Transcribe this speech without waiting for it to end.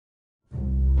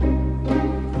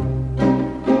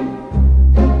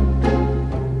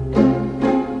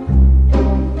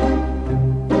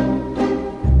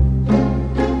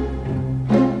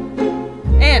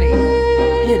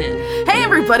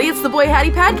everybody. It's the Boy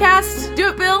Hattie Podcast. Do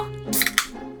it, Bill.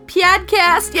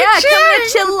 Podcast. Yeah, coming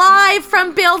at you live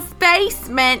from Bill's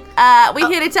basement. We're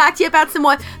here to talk to you about some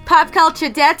more pop culture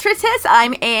detritus.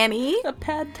 I'm Annie. A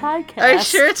pad tie cast. Are you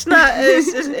sure it's not?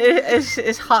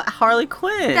 It's Harley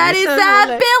Quinn. That is Bill.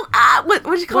 What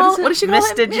did you call it? What did you call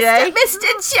Mr. him? J?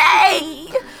 Mr.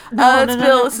 J. No, it's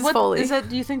Bill. This is Foley. Is that?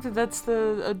 Do you think that that's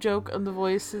a joke on the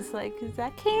voice? Is like, I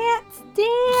can't stand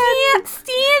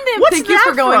him. What's Thank you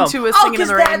for going to a Singing in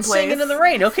the Rain place. Singing in the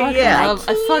Rain. Okay, fucking yeah. love,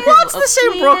 I fucking Well, it's the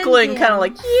same Brooklyn kind of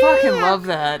like. Yeah. Fucking love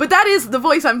that. But that is the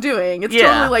voice I'm doing. It's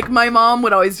totally like my mom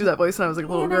would always do that voice when I was like a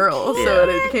little girl, so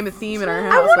it became a theme in our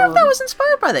house. I wonder if that was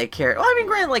inspired by that character. Well, I mean,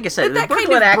 granted, like I said, the that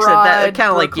Brooklyn kind of accent, that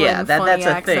kind of like, Brooklyn that's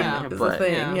a thing. Is But a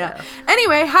thing, yeah.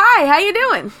 Anyway, hi, how you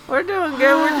doing? We're doing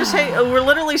good. We're just we're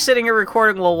literally sitting here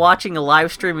recording while watching a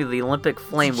live stream of the Olympic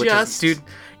flame, which is, dude,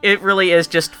 it really is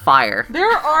just fire.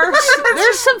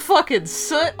 There's some fucking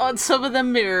soot on some of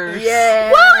them mirrors.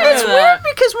 Yeah. Well, it's weird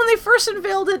because when they first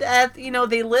unveiled it at,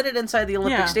 they lit it inside the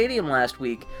Olympic Stadium last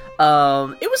week.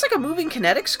 It was like a moving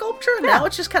kinetic sculpture, and now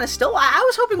it's just kind of still. I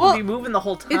was hoping it would be moving the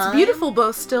whole time. It's beautiful,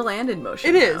 both still and in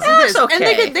motion. It is. Now. It is. Okay. And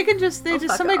they can just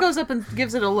somebody goes up and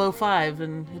gives it a low 5,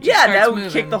 and it just that would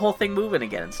moving. kick the whole thing moving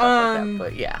again and stuff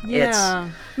like that. But it's.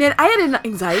 Man, I had an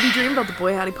anxiety dream about the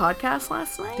Boy Hattie podcast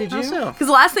last night. Did you? Because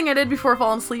the last thing I did before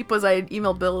falling asleep was I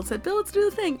emailed Bill and said, Bill, let's do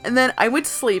the thing. And then I went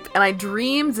to sleep, and I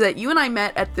dreamed that you and I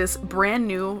met at this brand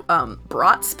new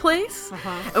Bratz place.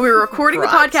 And we were recording the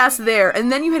podcast there,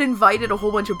 and then you had invited a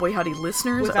whole bunch of Boy Hattie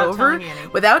listeners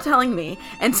without telling me.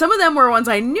 And some of them were ones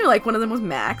I knew, like one of them was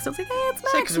Max. I was like, hey, it's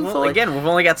Max. Again, we've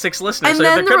only got 6 listeners, and so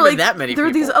then there couldn't be that many there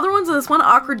people. were these other ones, and this one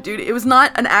awkward dude, it was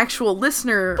not an actual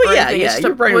listener. But or anything.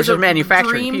 your brain was just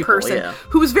manufacturing dream people, person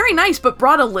who was very nice, but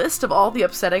brought a list of all the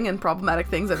upsetting and problematic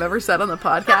things I've ever said on the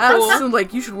podcast. And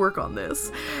like, you should work on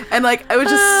this. And like, I was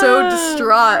just so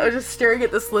distraught. I was just staring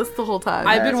at this list the whole time.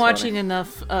 I've been watching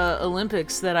enough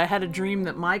Olympics that I had a dream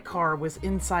that my car was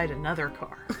inside another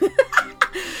car.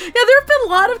 Yeah, there have been a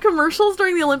lot of commercials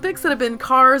during the Olympics that have been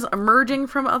cars emerging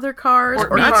from other cars or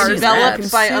cars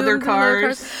developed by other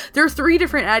cars. There are 3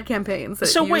 different ad campaigns that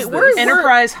So wait, use where's this.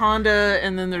 Enterprise, Honda,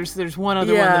 and then there's one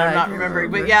other one that I'm not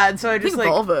remembering. But yeah, and so I just think like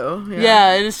Volvo.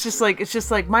 Yeah, and it's just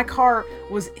like my car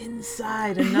was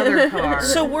inside another car.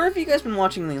 So where have you guys been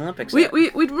watching the Olympics?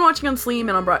 We've been watching on Sling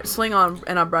and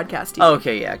on Broadcast TV. Oh,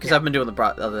 okay, yeah, because I've been doing the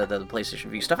PlayStation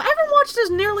View stuff. I haven't watched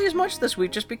as nearly as much this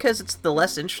week, just because it's the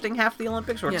less interesting half of the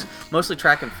Olympics, where it's mostly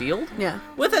track and field. Yeah,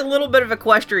 with a little bit of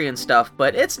equestrian stuff,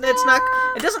 but it's not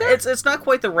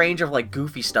quite the range of like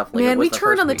goofy stuff. Like man, we the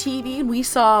turned on the week. TV and we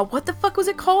saw, what the fuck was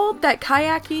it called? That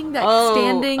kayaking, that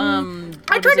standing.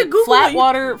 I tried to Google flat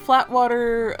water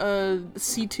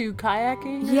C2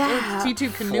 kayaking. Yeah,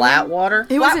 C2 canoeing. Flat water.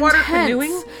 It was water intense,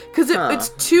 canoeing because it's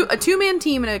a 2-man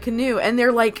team in a canoe, and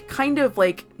they're like kind of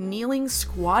like kneeling,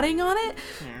 squatting on it,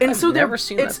 and so never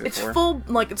seen that before.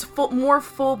 it's more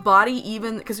full body,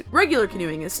 even because regular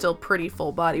canoeing is still pretty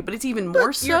full body, but it's even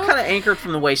more so. You're kind of anchored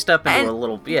from the waist up into a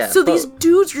little So these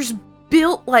dudes are just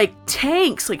built like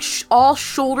tanks, like all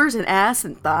shoulders and ass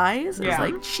and thighs. It was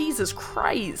like, Jesus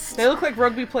Christ. They look like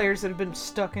rugby players that have been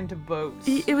stuck into boats.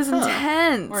 It was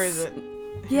intense. Or is it?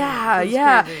 Yeah.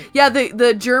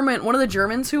 The German, one of the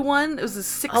Germans who won, it was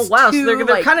a 6'2". Oh wow, so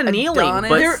they're kind of kneeling,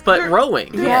 but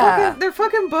rowing. Their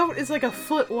fucking boat is like a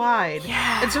foot wide.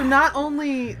 Yeah. And so not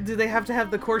only do they have to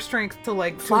have the core strength to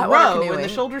like to row and the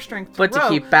shoulder strength but row, to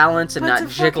keep balance and but not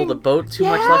jiggle the boat too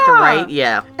much Yeah. left or right.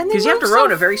 Yeah, And because they you have to move row so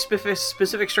in a very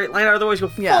specific straight line, otherwise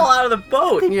you'll Yeah. fall out of the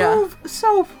boat. They move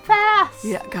so fast.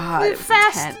 Yeah, God, They're it was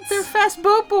fast. intense. They're fast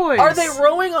boat boys. Are they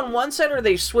rowing on one side, or are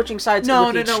they switching sides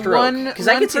with each stroke? Because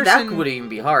I could see that would even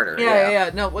be harder.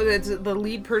 Yeah. No, it's the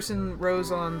lead person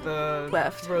rows on the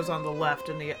left,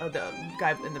 and the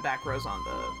guy in the back rows on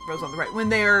the right. When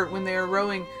they are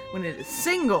rowing, when it is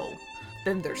single,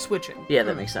 then they're switching. Yeah,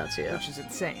 that makes sense. Yeah, which is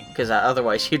insane. Because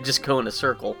otherwise you'd just go in a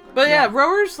circle. But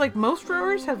rowers, like most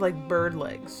rowers, have like bird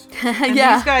legs. And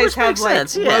Yeah. these guys Which have makes like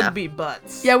sense, yeah. rugby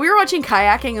butts. Yeah, we were watching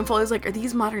kayaking, and Foley was like, "Are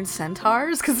these modern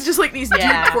centaurs?" Because it's just like these two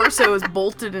torsos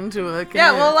bolted into a canoe.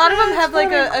 Yeah, well, a lot of them have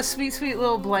like a sweet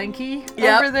little blankie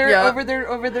over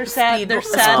their sad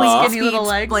skinny little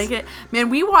legs. Blanket.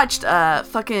 Man, we watched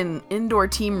fucking indoor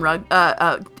team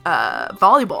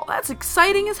volleyball. That's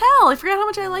exciting as hell. I forgot how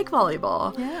much I like volleyball.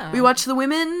 Yeah. We watched the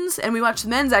women's and we watched the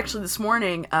men's actually this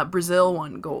morning. Brazil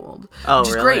won gold. Oh, which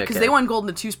is really? great because Okay. they won gold in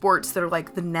the 2 sports that are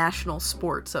like the national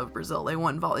sports of Brazil. They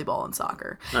won volleyball and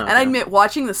soccer. Okay. And I admit,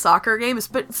 watching the soccer game was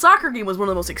one of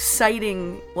the most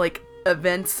exciting like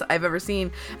events I've ever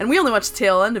seen, and we only watched the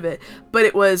tail end of it, but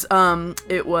it was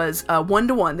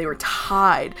 1-1. They were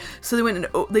tied, so they went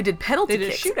and they did penalty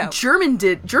kicks.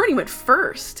 Shootout. Germany went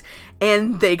first,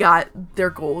 and they got their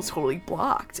goals totally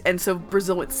blocked, and so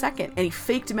Brazil went second, and he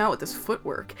faked him out with his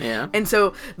footwork. Yeah. And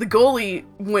so the goalie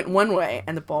went one way,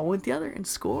 and the ball went the other, and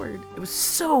scored. It was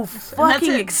so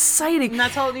fucking exciting. And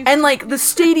that's all it needs. And like the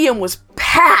stadium was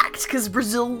packed because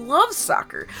Brazil loves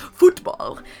soccer,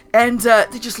 football, and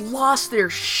they just lost their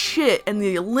shit, and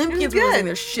the Olympians were losing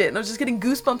their shit, and I was just getting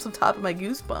goosebumps on top of my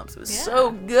goosebumps. It was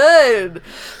so good.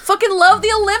 Fucking love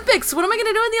the Olympics. What am I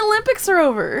gonna do when the Olympics are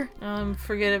over?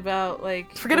 Forget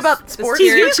about sports.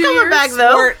 TV's coming back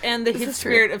though. Sport and the hit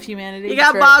spirit of humanity. You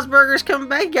got Bob's Burgers coming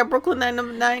back. You got Brooklyn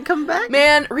Nine-Nine coming back.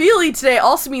 Man, really, today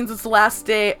also means it's the last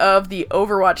day of the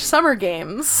Overwatch Summer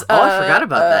Games. Oh, I forgot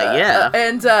about that. Yeah,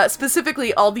 and specifically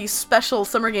all these special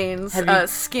summer games,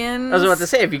 skins. I was about to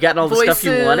say, have you gotten all the voices,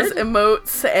 stuff you wanted?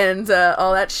 Emotes, and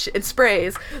all that shit, and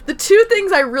sprays. The two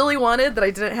things I really wanted that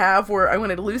I didn't have were I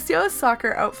wanted Lucio's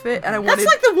soccer outfit, and I wanted... That's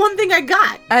like the one thing I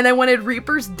got. And I wanted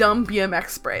Reaper's dumb BMX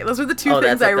spray. Those were the two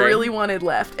things I really wanted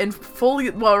left. And fully,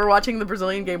 while we're watching the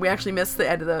Brazilian game, we actually missed the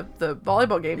end of the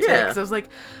volleyball game today, because I was like...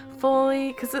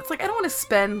 because it's like I don't want to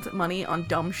spend money on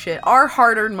dumb shit. Our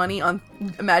hard-earned money on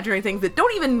imaginary things that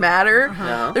don't even matter.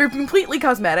 They're completely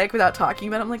cosmetic without talking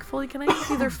about it. I'm like, fully, can I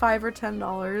use either $5 or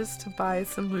 $10 to buy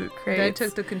some loot crates? I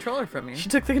took the controller from you. She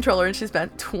took the controller and she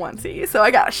spent $20. So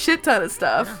I got a shit ton of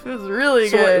stuff. It was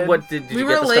really good. What did you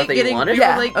get the stuff that you wanted? We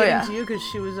were late getting to you because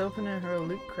she was opening her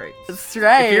loot crates. That's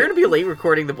right. If you're gonna be late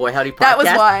recording the Boy Howdy podcast, that was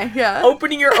why. Yeah.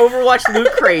 Opening your Overwatch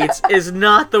loot crates is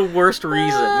not the worst reason.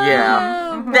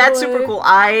 Yeah. That's super cool.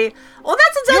 That's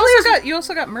exactly. You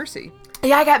also got Mercy.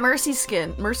 Yeah, I got Mercy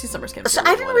summer skin. So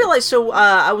I didn't realize. So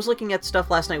I was looking at stuff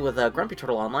last night with Grumpy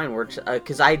Turtle Online,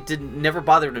 because I never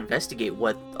bothered to investigate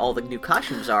what all the new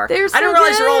costumes are. I didn't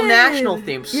realize they're all national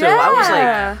themes. So I was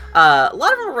like, a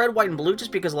lot of them are red, white, and blue,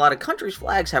 just because a lot of countries'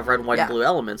 flags have red, white, and blue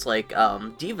elements. Like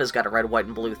Diva's got a red, white,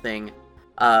 and blue thing.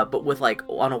 But with like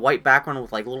on a white background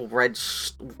with like little red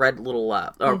little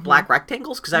or black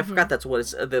rectangles, because I forgot that's what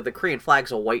it's the Korean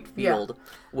flag's a white field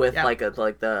with like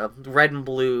the red and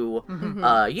blue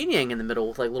yin yang in the middle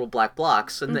with like little black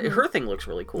blocks, and her thing looks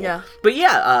really cool. Yeah.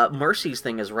 But Mercy's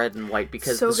thing is red and white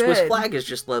because the Swiss flag is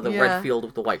just the red field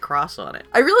with the white cross on it.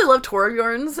 I really love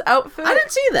Torbjorn's outfit. I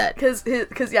didn't see that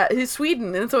because he's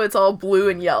Sweden, and so it's all blue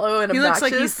and yellow and obnoxious. He looks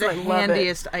like he's the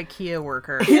handiest IKEA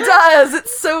worker. He does.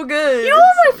 It's so good. You know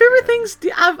what my favorite things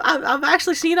I've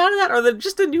actually seen out of that are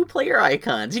just the new player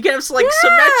icons. You get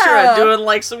Symmetra doing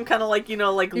like some kind of like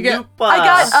loop. I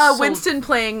got Winston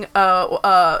playing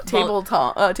table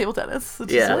tennis.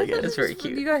 It's very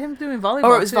cute. You got him doing volleyball.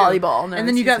 Or it was volleyball. No, and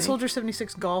then you got Soldier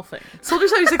 76 golfing. Soldier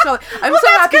 76 golfing. I'm so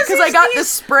happy because I got the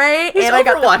spray and I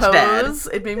got the pose.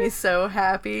 It made me so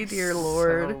happy, dear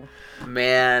Lord.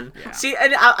 Man. See,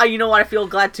 and you know what? I feel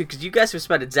glad too, because you guys have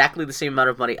spent exactly the same amount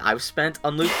of money I've spent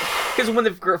on loot. Because when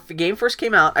the game first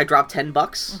came out, I dropped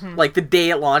 $10. Like the day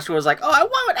it launched, I was like, oh, I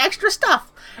want extra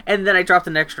stuff. And then I dropped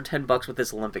an extra $10 with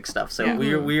this Olympic stuff. So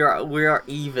we are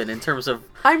even in terms of.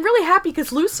 I'm really happy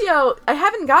because Lucio, I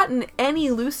haven't gotten any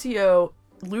Lucio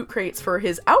loot crates for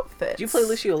his outfits. Do you play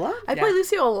Lucio a lot? I play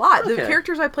Lucio a lot. Okay. The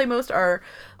characters I play most are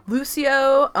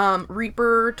Lucio,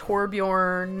 Reaper,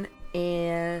 Torbjorn,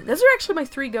 and those are actually my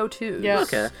 3 go-tos. Yeah.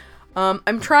 Okay.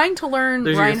 I'm trying to learn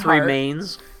Reinhardt. Those are your 3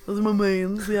 mains? Those are my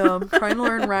mains, yeah. I'm trying to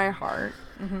learn Reinhardt.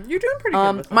 You're doing pretty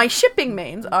good with them. My shipping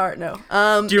mains are, no.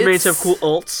 Do your mains have cool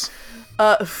ults?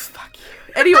 Fuck you.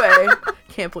 Anyway,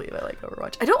 can't believe I like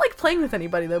Overwatch. I don't like playing with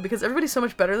anybody though because everybody's so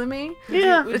much better than me.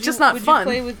 Yeah, it's just not fun.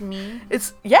 Would you play with me?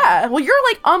 Well, you're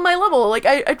like on my level. Like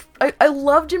I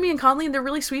love Jimmy and Conley, and they're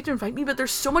really sweet to invite me, but they're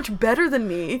so much better than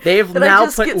me. They've now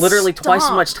put literally twice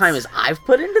as much time as I've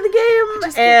put into the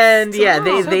game, and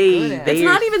they. It's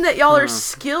not even that y'all are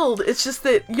skilled. It's just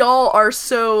that y'all are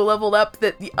so leveled up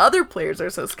that the other players are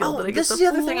so skilled. Oh, this is the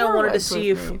other thing I wanted to see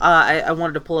if I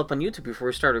wanted to pull up on YouTube before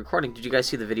we started recording. Did you guys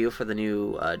see the video for the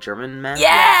new German match?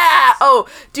 Yeah! Oh,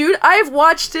 dude, I've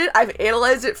watched it. I've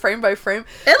analyzed it frame by frame.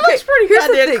 It looks pretty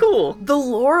goddamn cool. The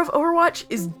lore of Overwatch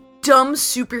is dumb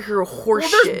superhero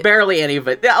horseshit. Well, there's barely any of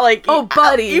it. Like, oh,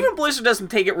 buddy. Even Blizzard doesn't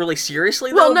take it really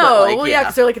seriously, though. Well, no. But, like, well, yeah,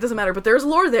 because they're like, it doesn't matter. But there's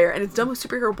lore there, and it's dumb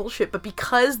superhero bullshit. But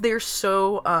because they're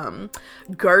so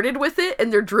guarded with it,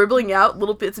 and they're dribbling out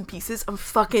little bits and pieces, I'm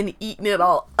fucking eating it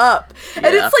all up. Yeah.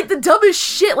 And it's like the dumbest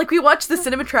shit. Like, we watched the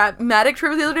Cinematic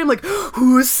trailer the other day. I'm like,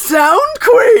 who's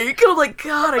Soundquake? And I'm like,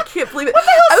 God, I can't believe it. What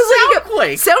the hell is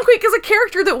Soundquake? Soundquake is a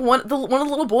character that one of the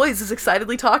little boys is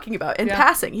excitedly talking about and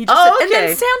passing. He just said, and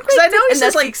then Soundquake Because I know he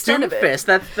says like Doomfist.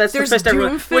 That's There's the fist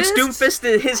everyone. Which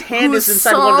Doomfist, his hand is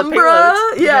inside Sombra. one of the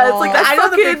payloads. Yeah, it's like I know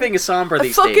the big thing is Sombra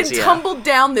these days. I fucking tumbled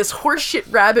down this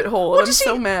horseshit rabbit hole. I'm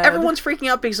so mad. Everyone's freaking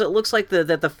out because it looks like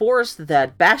the forest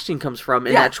that Bastion comes from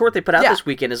in that short they put out this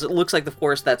weekend it looks like the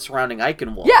forest that's surrounding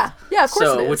Eichenwald. Yeah, of course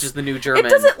it is. Which is the new German. It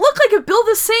doesn't look like it built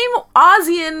the same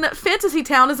Ozian fantasy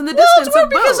town as in the distance. Well, it's weird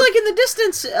because like in the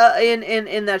distance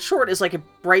in that short is like a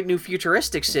bright new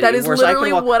futuristic city. That is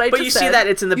literally what I just said. But you see that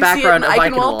it's in the background of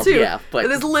Eichenwald too. Yeah, but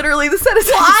it is literally the set. Well,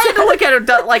 I had to look at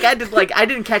it I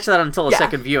didn't catch that until a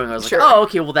second viewing. I was like, oh,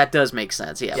 okay, well that does make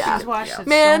sense. Yeah, I've watched it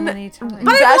man, so many times.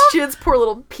 Bastion's poor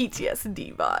little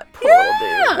PTSD bot. Poor little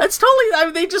dude. It's totally. I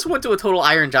mean, they just went to a total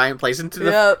Iron Giant place, and to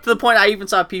the point I even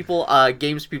saw people,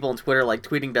 games people on Twitter, like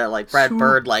tweeting to like Brad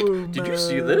Bird, like, "Did you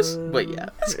see this?" But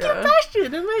it's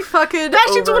Bastion. Fucking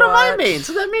Bastion's Overwatch. one of my mains,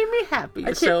 so that made me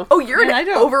happy. So you're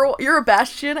you're a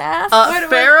Bastion ass.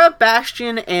 Farah,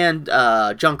 Bastion, and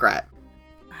Junkrat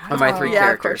are my three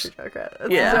characters. Of course,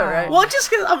 That's so right. Well, just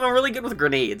because I'm really good with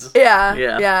grenades.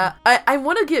 Yeah. I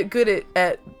want to get good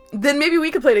at. Then maybe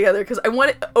we could play together because I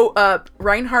want it.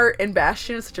 Reinhardt and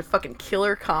Bastion is such a fucking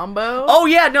killer combo. Oh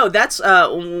yeah, no, that's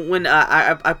when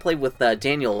I played with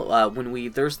Daniel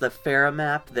when there's the Farah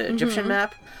map, the Egyptian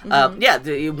map. One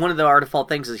of the default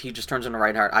things is he just turns into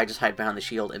Reinhardt. I just hide behind the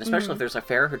shield, and especially if there's a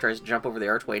Farah who tries to jump over the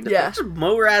archway and just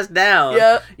mow her ass down.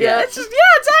 It's just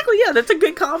exactly. Yeah, that's a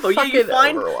good combo. Fucking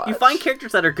you find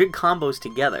characters that are good combos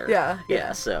together.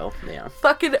 So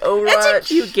fucking Overwatch.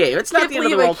 It's a cute game. It's not the end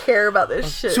of the world. I care about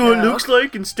this shit. So it looks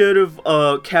like instead of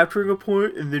capturing a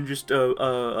point and then just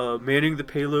manning the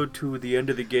payload to the end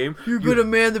of the game, you're gonna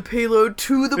man the payload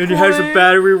to the point. And it has a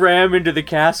battery ram into the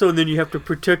castle, and then you have to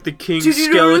protect the king's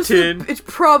skeleton. It's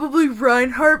probably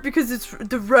Reinhardt because it's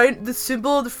the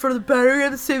symbol on the front of the battery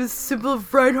ram the same as the symbol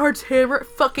of Reinhardt's hammer.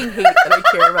 I fucking hate that I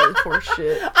care about this horse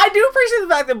shit. I do appreciate the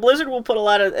fact that Blizzard will put a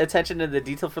lot of attention to the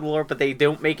detail for the lore, but they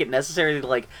don't make it necessary to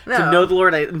to know the lore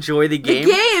and enjoy the game.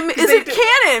 The game isn't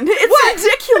canon. It's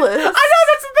ridiculous. I know,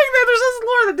 that's the thing. There's this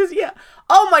lore that does.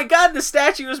 Oh my god, the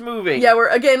statue is moving. Yeah,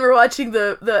 we're watching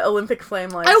the Olympic flame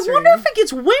line. I wonder if it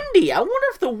gets windy. I wonder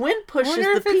if the wind pushes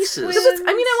the pieces.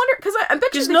 I wonder because I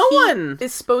bet you the heat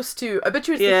is supposed to. I bet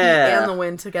you it's the heat and the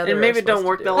wind together. And maybe it don't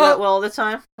work that well all the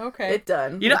time. Okay, it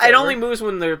done. It only moves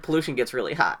when the pollution gets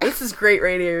really hot. This is great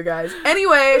radio, you guys.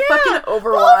 Anyway, fucking Overwatch.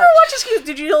 Well, Overwatch is cute.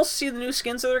 Did you all see the new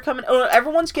skins that are coming? Oh,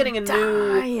 everyone's getting a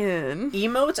new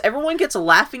emotes. Everyone gets a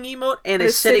laughing emote and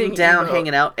is sitting down,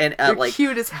 hanging out, and like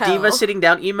cute as hell. Diva sitting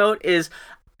down emote is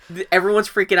everyone's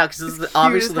freaking out because this is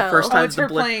obviously the first time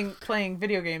playing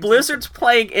video games. Blizzard's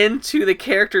playing into the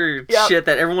character shit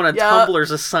that everyone on Tumblr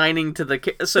is assigning to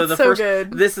the. So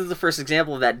this is the first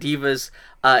example of that. Diva's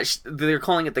they're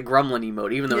calling it the Gremlin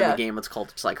emote, even though in the game it's called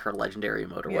just like her legendary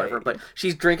emote or whatever. But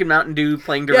she's drinking Mountain Dew,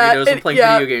 playing Doritos, and playing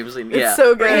video games. And, it's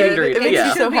so good. It makes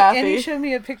you so happy. And he showed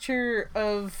me a picture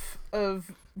of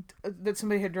that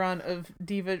somebody had drawn of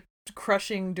Diva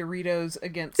crushing Doritos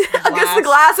against the glass. Against the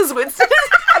glasses, Winston.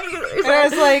 I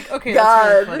was like, okay, God.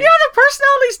 that's really funny. Yeah, the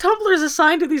personalities Tumblr's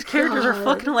assigned to these characters are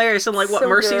fucking hilarious. And like, what,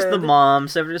 Mercy's the mom,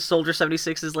 Soldier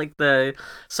 76 is like the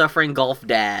suffering golf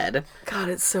dad. God,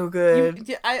 it's so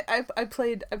good. I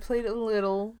played a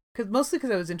little, mostly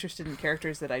because I was interested in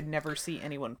characters that I'd never see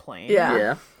anyone playing.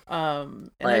 Yeah. And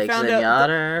like I found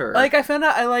Zenyatta, out, I found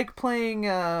out I like playing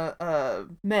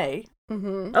Mei.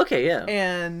 Mm-hmm. Okay, yeah.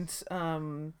 And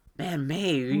man,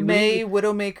 Mei,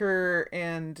 Widowmaker,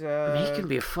 and Mei can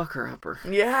be a fucker upper.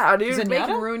 Yeah, dude, Mei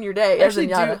can ruin your day.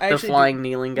 The flying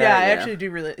kneeling guy. Yeah, I actually do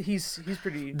really. He's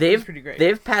pretty great.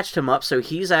 They've patched him up, so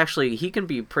he can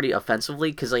be pretty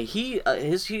offensively because like he's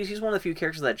one of the few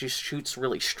characters that just shoots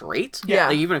really straight. Yeah,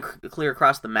 like, even clear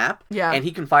across the map. Yeah, and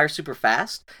he can fire super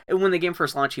fast. And when the game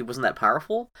first launched, he wasn't that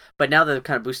powerful, but now they've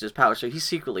kind of boosted his power, so he's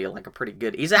secretly like a pretty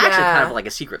good. He's actually kind of like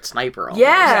a secret sniper. Almost.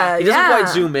 Yeah, he doesn't quite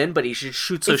zoom in, but he should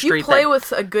shoot so straight. If you play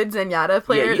with a good Zenyatta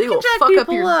player, they will fuck up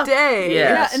your day.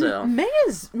 Yeah, and Mei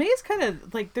is kind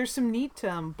of like there's some neat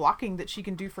blocking that she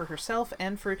can do for herself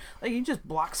and for like you just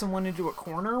block someone into a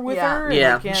corner with her.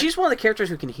 Yeah, she's one of the characters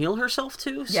who can heal herself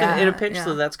too. So in a pinch,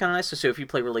 so that's kind of nice. So if you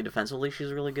play really defensively,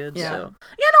 she's really good. Yeah, so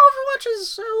Overwatch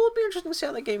is it'll be interesting to see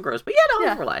how that game grows. But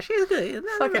Overwatch, she's good.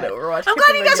 Fucking Overwatch. I'm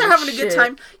glad you guys are having a good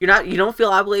time. You don't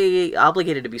feel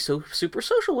obligated to be so super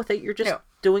social with it. You're just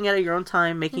doing it at your own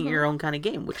time, making your own kind of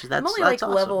game, which is I'm only that's like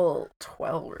awesome. level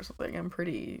 12 or something. I'm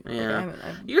pretty. Yeah,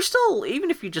 like, you're still even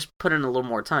if you just put in a little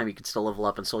more time, you can still level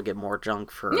up and still get more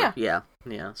junk for yeah.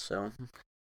 So,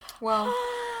 well.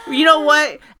 You know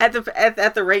what? At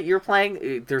the rate you're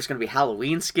playing, there's gonna be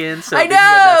Halloween skins. So I know.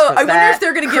 I wonder if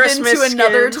they're gonna get into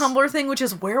another Tumblr thing, which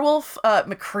is Werewolf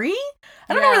McCree.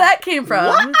 I don't know where that came from.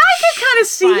 What? I can kind of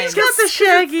see he's got the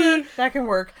shaggy. That can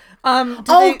work. They're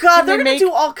gonna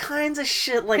do all kinds of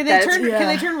shit like that. Can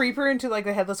they turn Reaper into like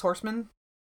the Headless Horseman?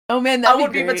 Oh man, I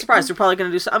wouldn't be a bit surprised. They're probably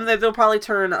gonna do something. They'll probably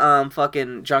turn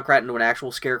fucking Junkrat into an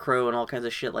actual scarecrow and all kinds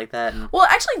of shit like that. Well,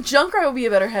 actually, Junkrat would be a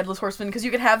better Headless Horseman because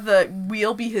you could have the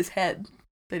wheel be his head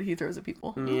that he throws at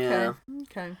people. Yeah.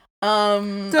 Okay.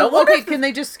 So can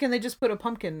they just put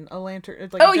a lantern?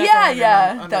 Like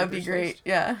that would be great.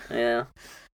 Yeah. Yeah.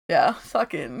 Yeah.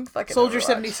 Fucking. Soldier Overwatch.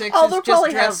 76 Oh, is they'll just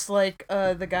probably dressed like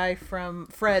the guy from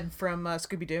Fred from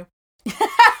Scooby Doo.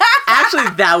 Actually,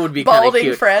 that would be kind of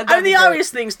cute. Fred, I mean, the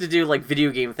obvious things to do, like video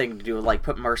game thing to do, like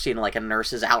put Mercy in like a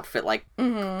nurse's outfit, like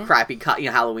crappy,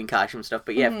 Halloween costume stuff.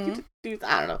 But yeah,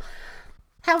 I don't know.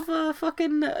 Have a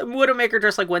fucking Widowmaker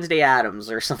dressed like Wednesday Addams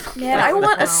or something. Yeah, I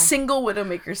want a single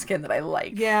Widowmaker skin that I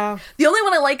like. Yeah. The only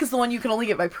one I like is the one you can only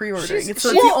get by pre-ordering. It's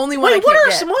the only one I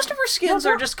can't get. Most of her skins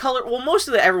are just color. Well, most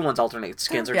of everyone's alternate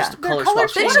skins are just color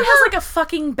swaps. Then she has like a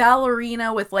fucking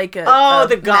ballerina with like a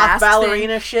the goth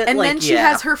ballerina shit. And then she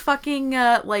has her fucking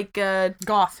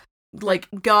goth. Like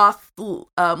goth, but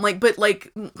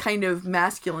kind of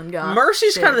masculine goth.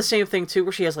 Mercy's kind of the same thing too,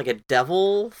 where she has like a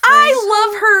devil thing. I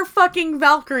love her fucking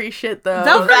Valkyrie shit though.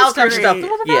 The Valkyrie stuff. The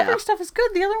Valkyrie stuff is good.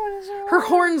 The other one is her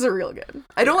horns are real good.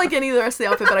 I don't like any of the rest of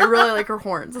the outfit, but I really like her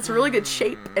horns. It's a really good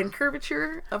shape and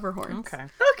curvature of her horns.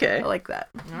 Okay. I like that.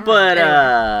 But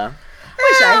I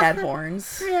wish I had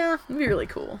horns. Yeah, it'd be really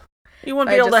cool. You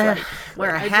wouldn't be able to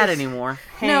wear a hat anymore.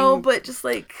 No, but just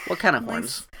like what kind of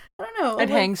horns? I don't know. I'd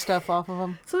hang stuff off of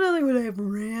them. So would I have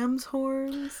ram's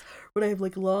horns? Would I have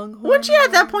like long horns? Wouldn't you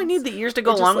at that point need the ears to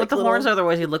go along with the horns?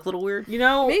 Otherwise, you'd look a little weird. You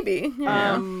know, maybe.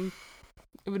 Yeah.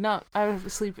 It would not. I would have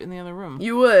to sleep in the other room.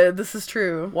 You would. This is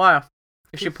true. Why?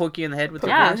 If she poke you in the head with the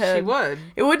horns? Yeah, she would.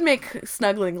 It would make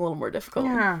snuggling a little more difficult.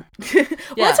 Yeah.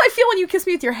 That's how I feel when you kiss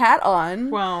me with your hat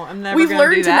on. Well, I'm never. We've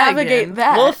learned to navigate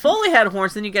that. Well, if Foley had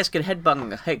horns, then you guys could head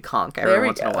conk every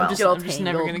once in a while. I'm just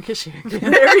never gonna kiss you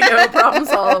again. There we go. Problem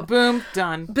solved. Boom.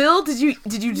 Done. Bill, did you do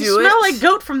it? You smell like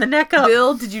goat from the neck up.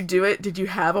 Bill, did you do it? Did you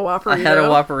have a Whopperito? I had a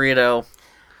Whopperito.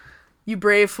 You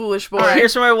brave, foolish boy. Right,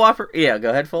 here's my Whopper. Yeah,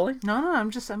 go ahead, Foley. No, I'm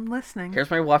listening. Here's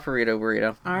my Whopperito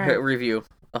burrito. All right. Review.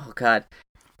 Oh God.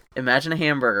 Imagine a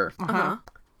hamburger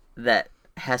that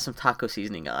has some taco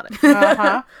seasoning on it.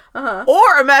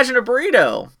 Or imagine a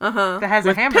burrito that has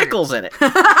with a hamburger. pickles in it.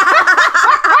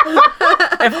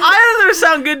 If either of those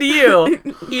sound good to you,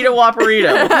 eat a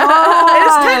Whopperito.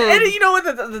 And you know what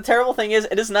the terrible thing is?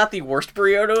 It is not the worst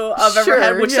burrito I've ever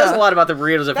had, which says a lot about the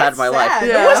burritos I've had in my life.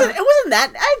 Yeah. It wasn't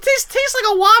that. It tastes like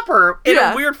a Whopper in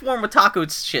a weird form with taco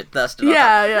shit dusted on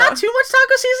top. Not too much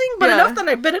taco seasoning, but enough that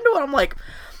I bit into it. I'm like,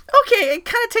 okay, it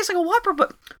kind of tastes like a Whopper,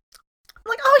 but I'm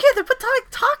like, oh yeah, they put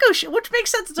taco shit, which makes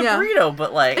sense. It's a burrito,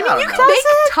 but like, I mean, you could make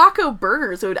taco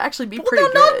burgers. It would actually be pretty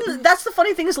good. That's the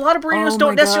funny thing is a lot of burritos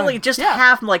don't necessarily just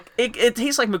have like it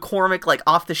tastes like McCormick, like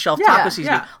off the shelf taco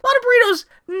seasoning. A lot of burritos,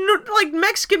 like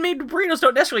Mexican made burritos,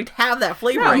 don't necessarily have that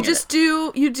flavor. No,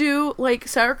 you do like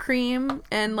sour cream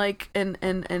and like and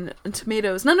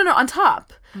tomatoes. No, on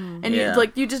top. And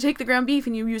you just take the ground beef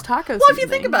and you use taco seasoning. Well, if you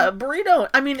think about it, burrito,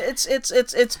 I mean, it's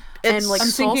and like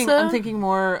I'm thinking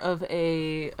more of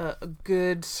a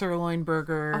good sirloin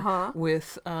burger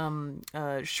with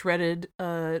shredded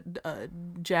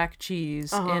jack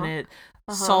cheese in it.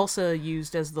 Salsa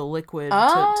used as the liquid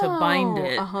to bind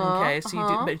it. Okay,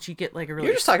 so but you get like a really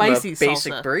You're just spicy talking about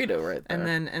basic salsa. burrito right there.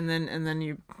 And then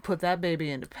you put that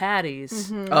baby into patties.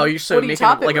 Oh, you're so making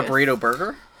like a burrito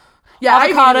burger? Yeah,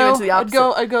 avocado. I'd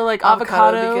go like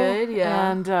avocado. Would be good,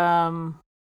 yeah.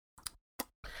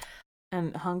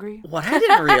 And hungry. What I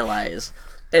didn't realize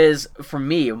is, for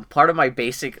me, part of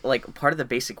the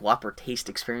basic Whopper taste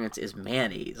experience is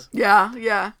mayonnaise.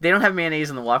 Yeah. They don't have mayonnaise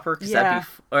in the Whopper because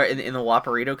or in the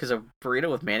Whopperito, because a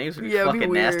burrito with mayonnaise would be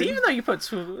fucking nasty. Even though you put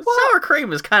sour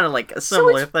cream is kind of like a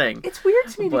similar thing. It's weird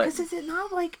to me because is it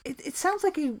not like it sounds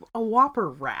like a Whopper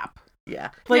wrap. Yeah,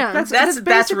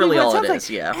 that's really all it is. Like.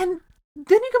 Yeah. And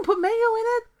then you can put mayo in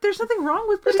it. There's nothing wrong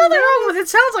with There's putting nothing mayo. wrong with it. It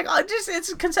sounds like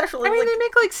it's conceptually. I mean, they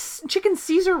make like chicken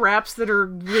Caesar wraps that are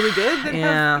really good. That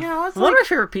have, one of my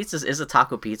favorite pizzas is a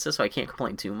taco pizza, so I can't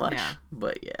complain too much. Yeah.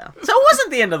 But yeah, so it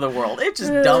wasn't the end of the world. It's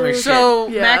just dumb as shit. So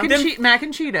mac and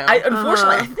Cheeto.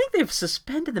 Unfortunately, I think they've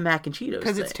suspended the mac and Cheetos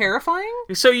because it's terrifying.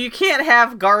 So you can't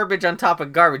have garbage on top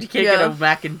of garbage. You can't get a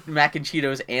mac and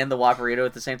Cheetos and the Whopperito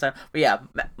at the same time. But yeah,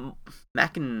 the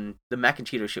mac and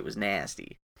Cheeto shit was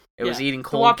nasty. It was eating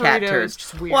cold cat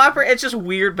turds. Whopper, it's just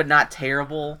weird, but not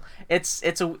terrible.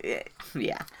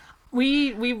 Yeah.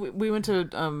 We went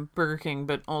to Burger King,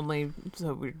 but only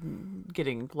so we're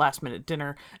getting last minute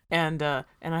dinner, and I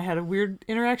had a weird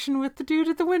interaction with the dude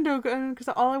at the window because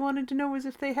all I wanted to know was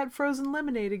if they had frozen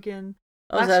lemonade again.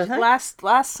 Oh, is that a thing?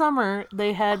 Last summer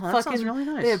they had that sounds really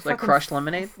nice. They had like crushed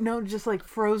lemonade. No, just like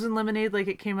frozen lemonade, like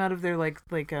it came out of their like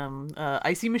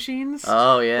icy machines.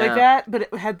 Oh yeah, like that. But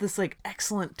it had this like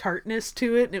excellent tartness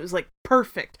to it, and it was like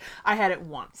perfect. I had it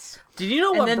once. Did you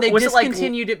know what? And then they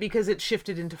discontinued it because it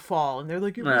shifted into fall, and they're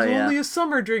like, it was only a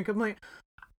summer drink. I'm like,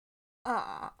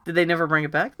 Did they never bring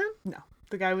it back then? No.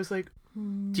 The guy was like,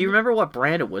 Do you remember what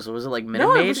brand it was? Was it like Minute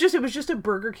No, Maid? it was just a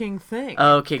Burger King thing.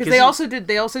 Oh, okay, because they also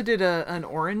did an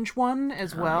orange one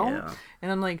as well. Yeah.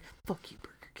 And I'm like, fuck you, Burger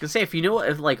King. I was gonna say, if you know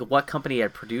what company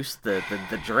had produced the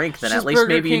drink, then at least Burger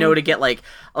maybe King. you know to get like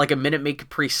a Minute Maid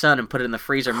Capri Sun and put it in the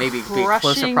freezer. Maybe it could be a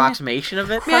close approximation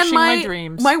of it. Crushing my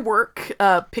dreams. My work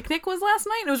picnic was last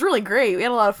night. It was really great. We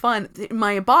had a lot of fun.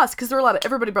 My boss, because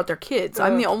everybody brought their kids.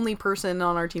 I'm the only person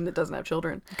on our team that doesn't have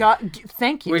children.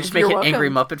 Thank you. We're just making angry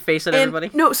Muppet face at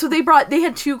everybody. No, so they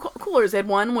had two coolers. They had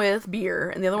one with beer,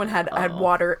 and the other one had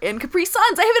water and Capri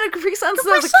Suns. I haven't had Capri Suns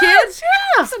since I was a kid.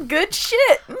 Yeah, some good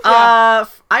shit.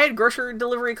 I had grocery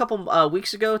delivery a couple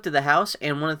weeks ago to the house,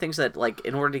 and one of the things that, like,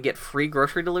 in order to get free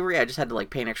grocery delivery, I just had to, like,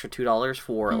 pay an extra $2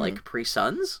 for, like, Capri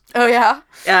Suns. Oh, yeah?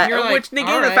 Which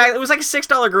negated the fact it was, like, a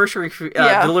 $6 grocery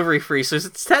delivery free, so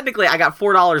it's technically I got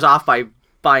 $4 off by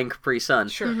buying Capri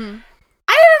Suns. Sure. Mm-hmm.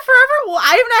 I haven't forever. Well,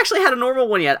 I haven't actually had a normal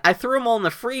one yet. I threw them all in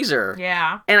the freezer.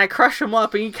 Yeah. And I crushed them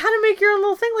up, and you kind of make your own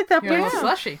little thing like that. Your little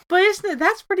slushy. But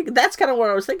that's pretty good. That's kind of what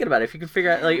I was thinking about. If you could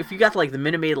figure out, like, if you got like the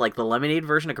Minute Maid, like the lemonade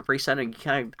version of Capri Sun, and you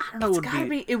kind of, I don't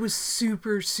know, it was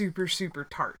super, super, super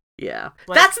tart. Yeah,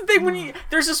 like, that's the thing. When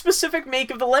there's a specific make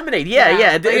of the lemonade.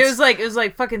 Yeah. Like, it was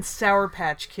like fucking Sour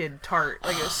Patch Kid tart.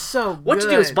 Like, it was so good. What you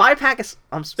do is buy a pack of.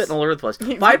 I'm spitting all over the place.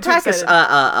 Buy a pack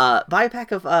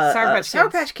of Sour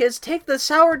Patch Kids. Take the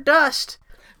sour dust.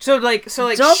 So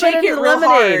shake it real lemonade.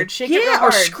 Hard. Shake it real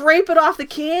hard. Or scrape it off the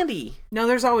candy. No,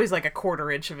 there's always like a quarter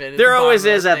inch of it. There always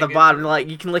is at the bottom. Like,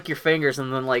 you can lick your fingers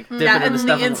and then like dip it in the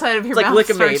stuff. And the inside of your mouth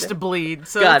starts to bleed.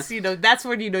 So it's, that's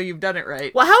when you know you've done it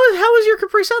right. Well, how was your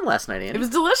Capri Sun last night, Andy? It was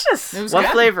delicious. It was what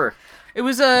good. flavor? It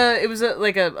was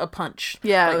a punch.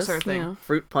 Yeah, like, sort of thing.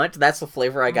 Fruit punch. That's the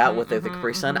flavor I got with the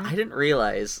Capri Sun. I didn't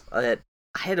realize that.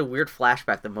 I had a weird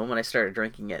flashback the moment I started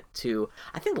drinking it to.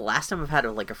 I think the last time I've had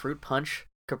a fruit punch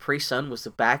Capri Sun was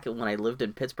back when I lived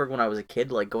in Pittsburgh when I was a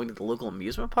kid, like going to the local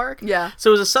amusement park. Yeah. So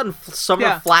it was a sudden summer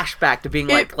flashback to being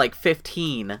like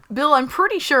 15. Bill, I'm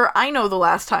pretty sure I know the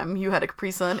last time you had a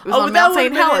Capri Sun. It was on Mount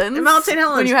St. Helens. Mount St.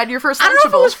 Helens. When you had your first Lunchable. I don't know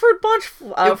if it was fruit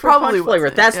punch probably flavor.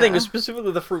 That's the thing, yeah. it was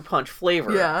specifically the fruit punch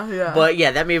flavor. Yeah. But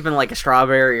yeah, that may have been like a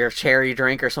strawberry or cherry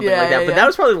drink or something like that. But that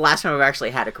was probably the last time I've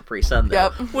actually had a Capri Sun,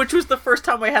 though. Yep. Which was the first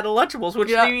time I had a Lunchables, which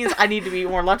means I need to eat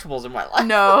more Lunchables in my life.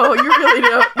 No, you really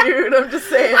don't, dude. I'm just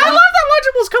saying. I love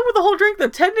that Lunchables come with the whole drink, though.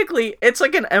 Technically, it's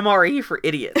like an MRE for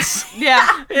idiots.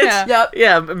 Yeah,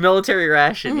 military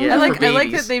ration. Yeah, I like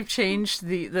that they've changed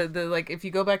the like, if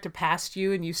you go back to past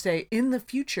you and you say in the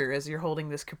future as you're holding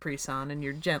this Capri Sun and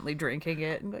you're gently drinking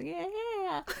it and go,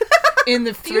 yeah. In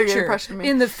the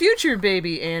future,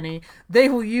 baby Annie, they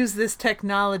will use this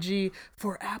technology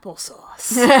for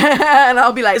applesauce. And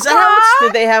I'll be like, is that how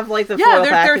it's? Did they have like the foil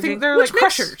packaging? They're like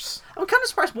crushers. I'm kind of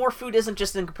surprised more food isn't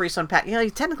just in Capri Sun pack.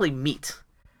 Technically meat.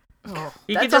 Oh,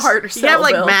 that's a harder sell, you have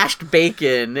like Bill. mashed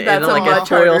bacon and like a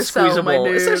foil squeezable.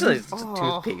 Essentially, it's just a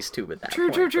toothpaste tube at that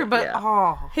point. True, but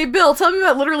Hey, Bill, tell me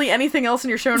about literally anything else in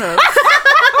your show notes.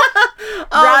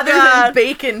 Rather than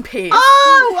bacon paste.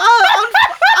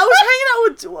 I was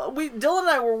hanging out with Dylan and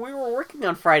I we were working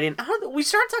on Friday, and we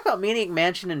started talking about Maniac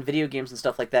Mansion and video games and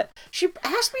stuff like that. She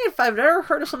asked me if I've ever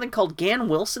heard of something called Gahan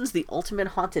Wilson's The Ultimate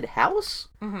Haunted House.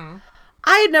 Mm-hmm.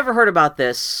 I had never heard about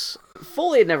this.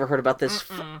 Fully had never heard about this.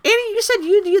 Annie, you said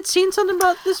you'd seen something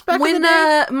about this back in the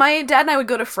day? My dad and I would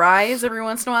go to Fry's every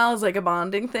once in a while as like a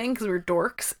bonding thing because we were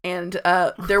dorks, and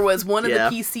there was one of the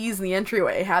PCs in the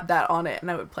entryway had that on it,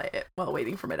 and I would play it while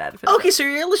waiting for my dad to finish Okay, so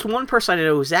you're at least one person I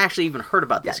know who's actually even heard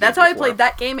about this game that's how before. I played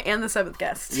that game and The Seventh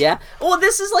Guest. Yeah? Well,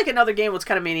 this is like another game that's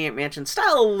kind of Maniac Mansion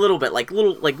style a little bit, like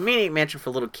Maniac Mansion for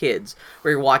little kids,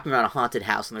 where you're walking around a haunted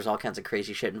house and there's all kinds of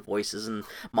crazy shit and voices and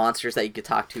monsters that you could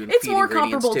talk to and it's feed more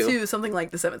ingredients comparable to something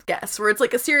like The Seventh Guest, where it's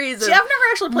like a series of I've never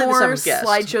actually played The Seventh Guest.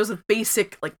 slideshows with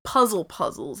basic like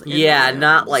puzzles.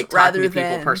 Not like rather talking to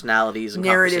than people, personalities, and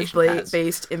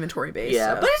narrative-based, inventory-based. Yeah,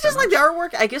 stuff, but it's just like the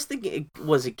artwork. I guess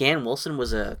Gahan Wilson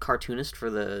was a cartoonist for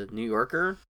the New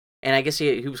Yorker. And I guess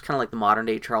he was kind of like the modern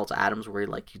day Charles Adams, where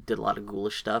he did a lot of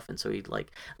ghoulish stuff, and so he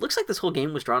looks like this whole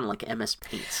game was drawn in like MS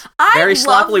Paint, very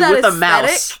sloppily with a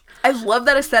mouse. I love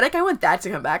that aesthetic. I want that to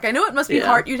come back. I know it must be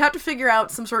hard. You'd have to figure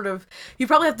out some sort of. You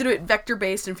probably have to do it vector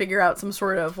based and figure out some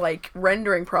sort of like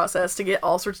rendering process to get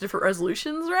all sorts of different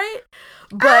resolutions, right?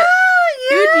 But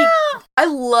it would be. I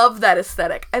love that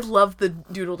aesthetic. I love the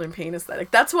doodled in paint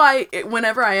aesthetic. That's why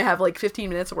whenever I have like 15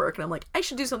 minutes of work and I'm like, I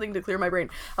should do something to clear my brain,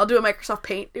 I'll do a Microsoft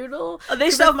Paint doodle. Oh,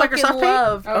 they still have Microsoft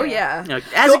Paint? Oh yeah.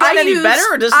 Has it gotten any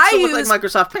better, or does it still look like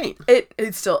Microsoft Paint?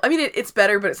 It's still. I mean, it's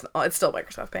better, but it's still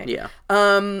Microsoft Paint. Yeah.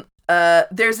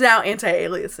 There's now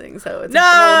anti-aliasing, so it's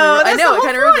I know it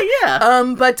kind of ruins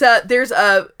it. But there's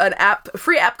a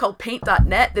free app called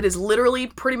Paint.net that is literally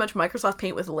pretty much Microsoft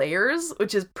Paint with layers,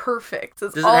 which is perfect.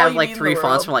 Does it have like 3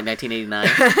 fonts from like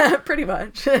 1989? Pretty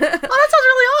much. Oh, that sounds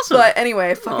really awesome. But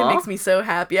anyway, it fucking makes me so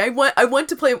happy. I want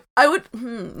to play.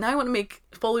 Now I want to make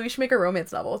Foley. We should make a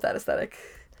romance novel with that aesthetic.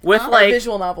 With like a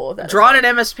visual novel with that drawn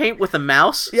in MS Paint with a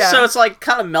mouse, so it's like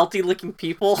kind of melty looking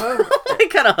people, like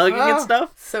kind of hugging and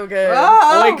stuff. So good.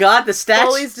 Oh my god, the stats.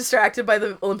 Foley's distracted by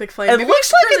the Olympic flame. It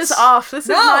looks like it's off. This is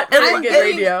not really good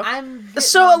radio.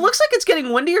 So it looks like it's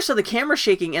getting windier. So the camera's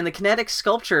shaking, and the kinetic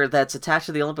sculpture that's attached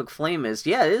to the Olympic flame it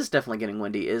is definitely getting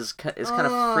windy. Is kind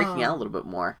of freaking out a little bit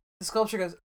more. The sculpture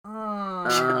goes.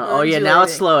 Oh yeah, now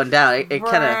it's slowing down. It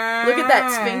kind of look at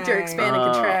that sphincter expand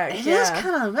and contract. It is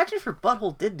kind of. Imagine if your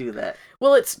butthole did do that.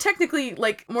 Well, it's technically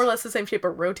like more or less the same shape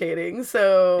of rotating.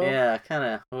 So yeah, kind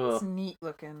of. It's neat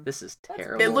looking. This is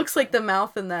terrible. It looks like the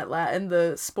mouth in that in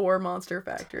the Spore Monster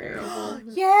Factory.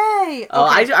 Yay! Oh,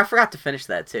 I forgot to finish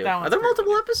that too. Are there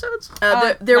multiple episodes?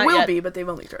 There will be, but they've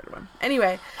only started one.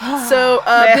 Anyway, so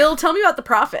Bill, tell me about The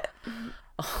Prophet.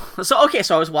 So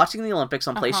I was watching the Olympics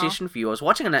on PlayStation View. I was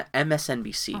watching on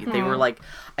MSNBC. They were like,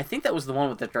 I think that was the one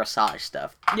with the dressage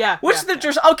stuff. Yeah.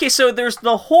 Okay, so there's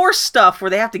the horse stuff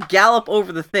where they have to gallop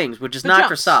over the things, which is not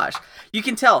dressage. You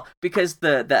can tell because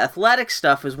the athletic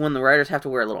stuff is when the riders have to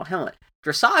wear a little helmet.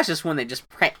 Dressage is when they just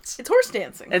prance. It's horse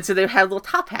dancing. And so they have little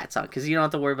top hats on because you don't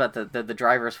have to worry about the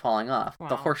drivers falling off,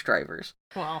 the horse drivers.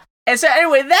 Wow. And so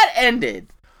anyway, that ended.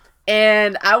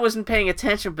 And I wasn't paying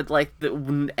attention, but like the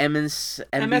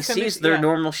MSNBC's their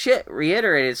normal shit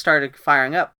reiterated, started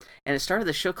firing up, and it started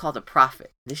the show called The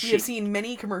Prophet. You've seen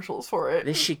many commercials for it.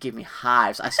 This shit gave me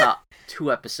hives. I saw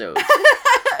 2 episodes.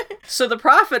 So The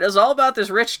Prophet is all about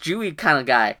this rich Jewy kind of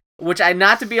guy, which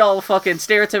not to be all fucking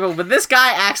stereotypical, but this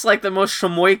guy acts like the most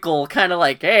shamoical, kind of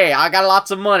like, hey, I got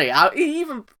lots of money. He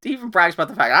even brags about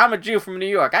the fact I'm a Jew from New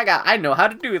York. I know how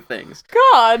to do things.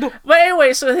 God. But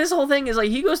anyway, so his whole thing is like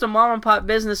he goes to mom and pop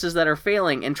businesses that are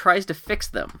failing and tries to fix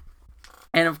them.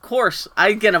 And of course,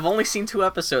 I've only seen 2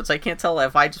 episodes. So I can't tell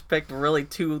if I just picked really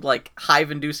 2 like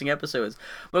hive-inducing episodes.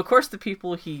 But of course, the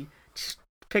people he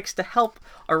picks to help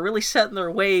are really set in their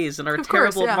ways and are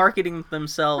terrible at marketing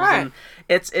themselves, and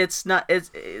it's not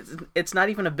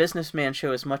even a businessman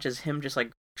show as much as him just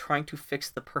like trying to fix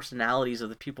the personalities of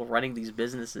the people running these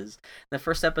businesses. The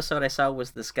first episode I saw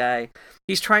was this guy.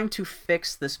 He's trying to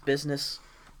fix this business.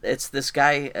 It's this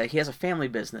guy. He has a family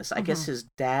business. I guess his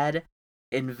dad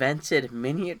invented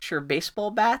miniature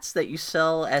baseball bats that you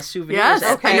sell as souvenirs.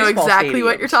 Yes, I know exactly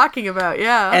what you're talking about.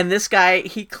 Yeah. And this guy,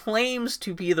 he claims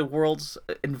to be the world's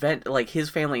his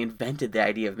family invented the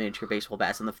idea of miniature baseball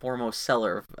bats and the foremost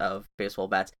seller of baseball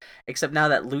bats. Except now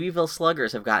that Louisville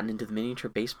Sluggers have gotten into the miniature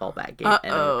baseball bat game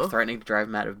and are threatening to drive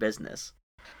him out of business.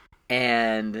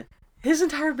 And his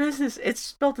entire business,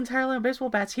 it's built entirely on baseball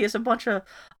bats. He has a bunch of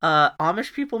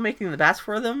Amish people making the bats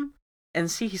for them. And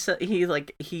see,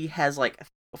 he has like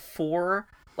 4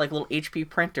 like little HP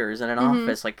printers in an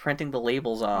office, like printing the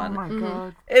labels on. Oh my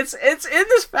god! It's in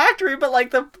this factory, but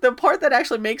like the part that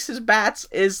actually makes his bats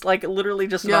is like literally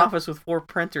just an office with 4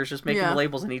 printers just making the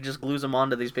labels, and he just glues them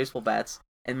onto these baseball bats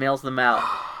and mails them out.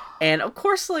 And of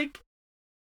course, like,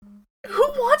 who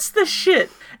wants this shit?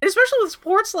 And especially with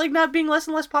sports like not being less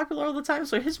and less popular all the time.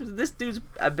 So this dude's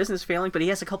business failing, but he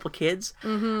has a couple kids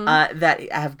that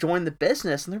have joined the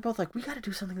business, and they're both like, we got to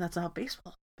do something that's not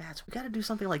baseball bats. We got to do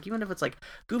something like, even if it's like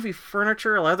goofy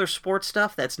furniture or other sports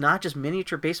stuff that's not just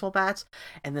miniature baseball bats.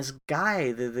 And this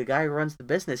guy, the guy who runs the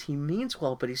business, he means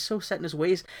well, but he's so set in his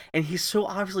ways, and he's so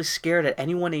obviously scared at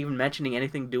anyone even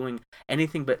mentioning doing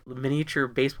anything but miniature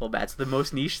baseball bats, the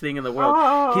most niche thing in the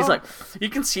world. He's like, you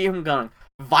can see him going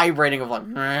vibrating of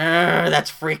like,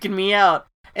 that's freaking me out.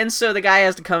 And so the guy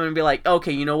has to come and be like,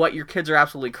 okay, you know what? Your kids are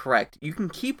absolutely correct. You can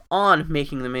keep on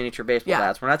making the miniature baseball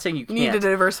bats. We're not saying you can't. You need to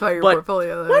diversify your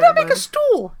portfolio. Why not make a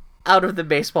stool out of the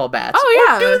baseball bats? Oh,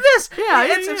 yeah. Or do this. Yeah,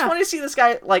 It's funny to see this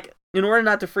guy, like, in order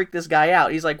not to freak this guy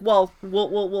out, he's like, well,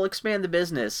 we'll expand the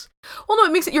business. Well, no,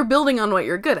 it makes it, you're building on what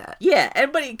you're good at. Yeah,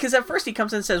 because at first he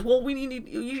comes in and says, well,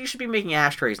 you should be making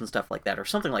ashtrays and stuff like that, or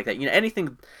something like that.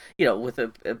 Anything, with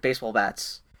baseball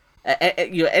bats.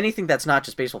 Anything that's not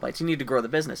just baseball bats, you need to grow the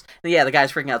business. And yeah, the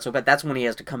guy's freaking out so bad. That's when he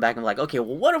has to come back and be like, okay,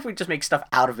 well, what if we just make stuff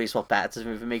out of baseball bats if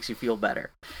it makes you feel better?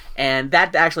 And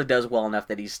that actually does well enough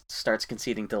that he starts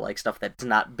conceding to like stuff that's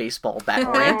not baseball bat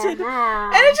oriented. And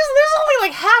there's only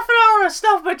like half an hour of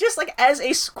stuff, but just like as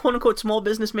a quote unquote small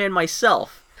businessman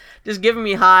myself, just giving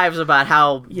me hives about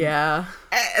how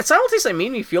simultaneously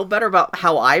made me feel better about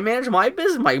how I manage my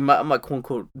business, my quote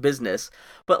unquote business.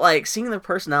 But like seeing the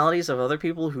personalities of other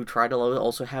people who try to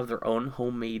also have their own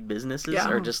homemade businesses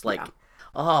are just like,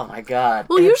 oh my god.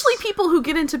 Well, usually people who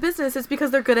get into business, it's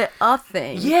because they're good at a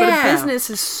thing. Yeah. But a business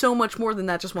is so much more than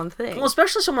that, just one thing. Well,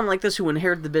 especially someone like this who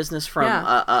inherited the business from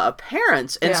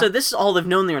parents. And so this is all they've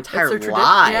known their entire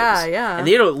lives. Yeah. And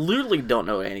they literally don't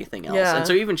know anything else. Yeah. And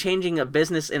so even changing a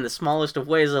business in the smallest of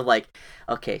ways of like,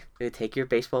 okay, take your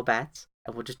baseball bats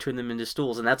and we'll just turn them into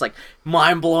stools. And that's like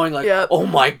mind-blowing, like, oh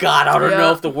my god, I don't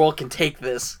know if the world can take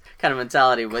this kind of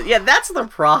mentality. But yeah, that's the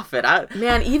profit.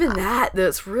 Man, even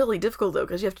that's really difficult though,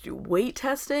 because you have to do weight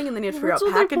testing and then you have to figure out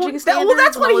packaging standards. Well,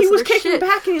 that's why he was kicking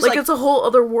back, and he's like, it's a whole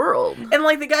other world. And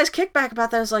like the guy's kickback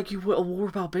about that is like, what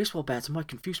about baseball bats? It might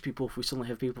confuse people if we suddenly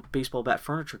have baseball bat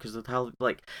furniture, because of how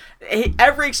like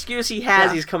every excuse he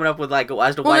has, he's coming up with like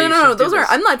as to why. No, those are.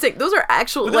 I'm not saying those are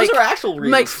actual. But those are actual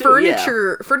reasons. Like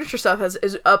furniture stuff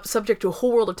is up subject to a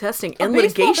whole world of testing and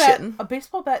litigation. A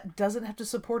baseball bat doesn't have to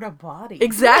support a body.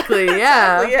 Exactly.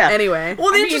 Yeah. Anyway.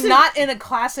 Well, not in a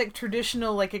classic,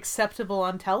 traditional, like, acceptable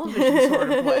on television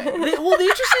sort of way. The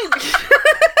interesting...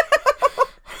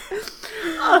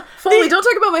 Foley, don't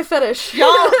talk about my fetish.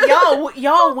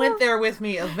 Y'all went there with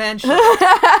me eventually.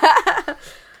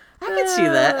 I can see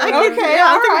that. I think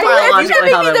that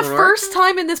may be the first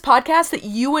time in this podcast that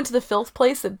you went to the filth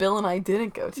place that Bill and I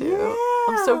didn't go to. Yeah.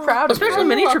 I'm so proud of you. Especially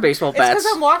miniature baseball bats. It's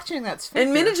because I'm watching that sphere.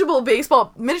 And miniature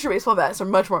baseball bats are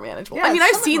much more manageable. Yeah, I mean,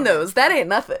 I've seen those. That ain't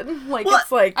nothing. Like,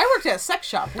 it's like... I worked at a sex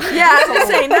shop. Yeah, I was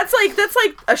saying, that's like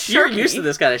a Sharpie. You're used to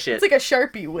this kind of shit. It's like a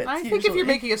Sharpie width, I think if you're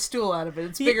making a stool out of it,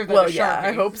 it's bigger than a Sharpie. Yeah,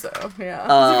 I hope so, yeah.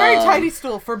 It's a very tiny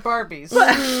stool for Barbies. So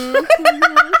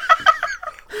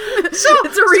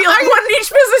it's a real one niche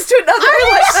business to another.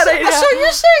 So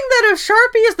you're saying that a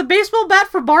Sharpie is the baseball bat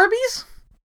for Barbies?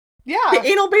 Yeah. The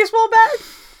anal baseball bat?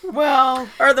 Well,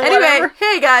 or the whatever.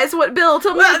 Hey guys, Bill,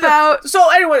 tell me about... So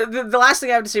anyway, the last thing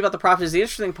I have to say about the profit is the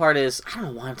interesting part is, I don't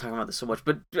know why I'm talking about this so much,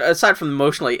 but aside from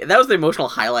emotionally, that was the emotional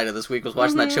highlight of this week, was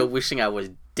watching that show wishing I was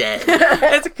dead.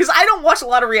 Because I don't watch a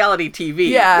lot of reality TV.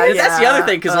 Yeah. That's the other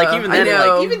thing, because like even then,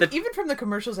 like even from the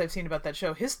commercials I've seen about that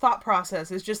show, his thought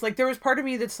process is just like, there was part of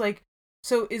me that's like,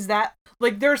 so is that,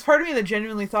 like, there was part of me that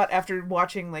genuinely thought after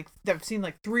watching, like, I've seen,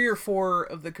 like, 3 or 4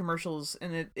 of the commercials,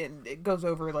 and it goes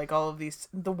over, like, all of these,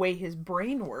 the way his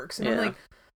brain works, and I'm like,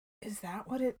 is that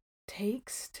what it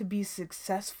takes to be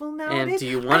successful nowadays? And do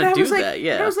you want to do that?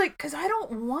 Yeah. And I was like, because I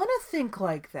don't want to think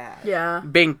like that. Yeah.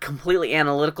 Being completely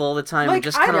analytical all the time, like, and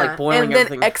just kind of like boiling and then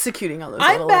everything. Executing on those.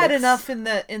 I'm bad enough in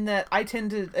that I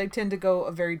tend to go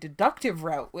a very deductive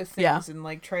route with things and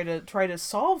like try to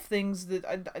solve things that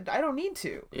I don't need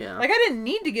to. Yeah. Like, I didn't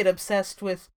need to get obsessed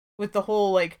with the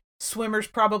whole like swimmers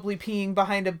probably peeing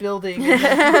behind a building and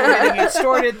getting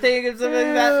extorted thing and something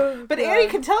like that. But Annie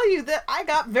can tell you that I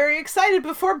got very excited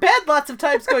before bed lots of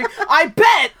times going, I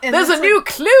bet! And there's a new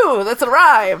clue that's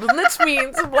arrived, and this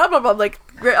means blah, blah, blah. Like,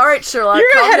 all right, Sherlock, you're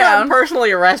gonna calm down. And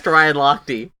personally arrest Ryan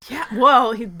Lochte. Yeah,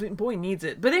 well, boy needs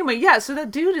it. But anyway, yeah, so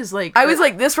that dude is like... I was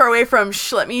like this far away from,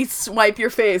 let me swipe your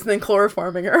face, and then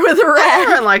chloroforming her with a rag.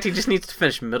 Ryan Lochte just needs to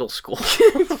finish middle school.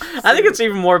 I think it's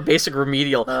even more basic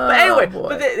remedial. But anyway,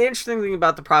 the interesting thing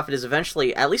about the Prophet is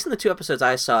eventually, at least in the 2 episodes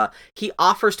I saw, he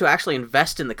offers to actually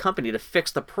invest in the company to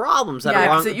fix the problems that are wrong.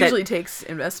 Yeah, because it usually takes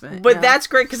investment. But that's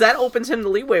great, because that opens him the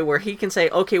leeway where he can say,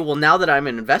 okay, well, now that I'm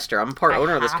an investor, I'm a part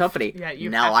owner of this company,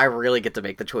 now I really get to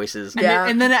make the choices.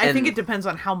 And then I think it depends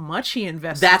on how much he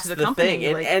invests that's into the company.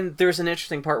 Thing. And there's an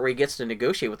interesting part where he gets to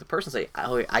negotiate with the person, say,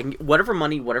 whatever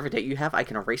money, whatever debt you have, I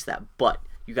can erase that, but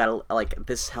you gotta, like,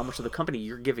 this is how much of the company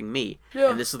you're giving me,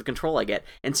 and this is the control I get.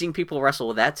 And seeing people wrestle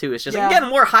with that too is just again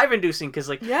more hive-inducing, because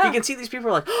like you can see these people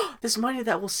are like, oh, this money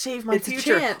that will save my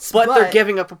future, but they're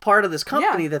giving up a part of this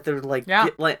company that they're like,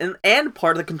 and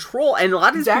part of the control. And a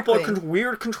lot of these people are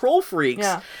weird control freaks.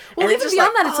 Yeah. Well, and even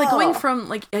beyond that, it's like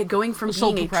going from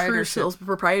being a true sales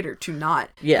proprietor to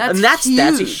not. Yeah, and that's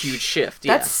a huge shift.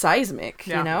 Yeah. That's seismic.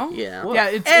 You know. Yeah.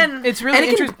 Yeah. It's really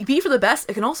interesting. It can be for the best.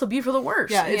 It can also be for the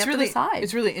worst. Yeah. It's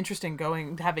really really interesting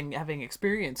having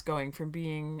experience going from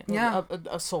being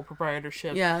a sole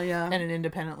proprietorship and an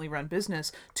independently run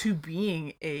business to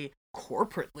being a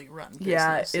corporately run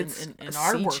business in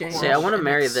our work. See, I want to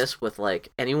marry this with like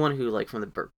anyone who like from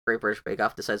the Great British Bake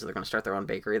Off decides that they're going to start their own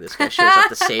bakery. This guy shows up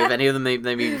to save any of them they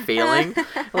may be failing.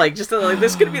 Like just like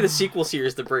this could be the sequel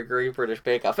series to Great British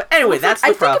Bake Off. But anyway, that's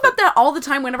the profit. I think about that all the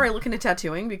time whenever I look into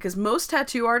tattooing because most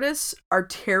tattoo artists are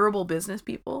terrible business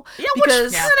people. Yeah,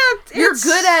 because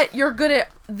you're good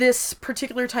at this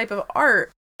particular type of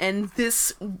art. And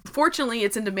this, fortunately,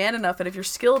 it's in demand enough that if you're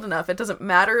skilled enough, it doesn't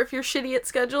matter if you're shitty at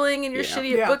scheduling and you're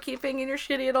shitty at bookkeeping and you're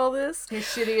shitty at all this. You're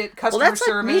shitty at customer service.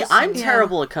 Like me. I'm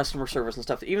terrible at customer service and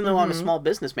stuff. Even though I'm a small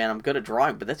businessman, I'm good at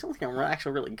drawing, but that's the only thing I'm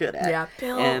actually really good at. Yeah,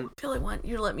 Bill, I want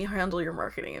you to let me handle your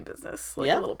marketing and business a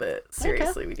little bit.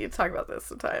 Seriously, we need to talk about this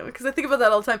sometime because I think about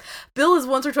that all the time. Bill has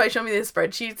once or twice shown me these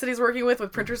spreadsheets that he's working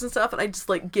with printers and stuff, and I just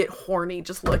like get horny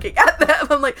just looking at them.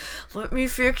 I'm like, let me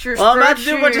fix your spreadsheets. Well, I'm about to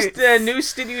do a bunch of new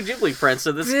Studio Ghibli prints,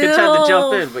 so this is a good time to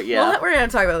jump in, but we're gonna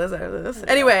talk about this after this.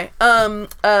 Anyway,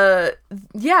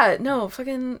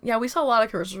 we saw a lot of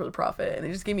commercials for the profit, and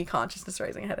they just gave me consciousness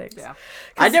raising headaches. Yeah,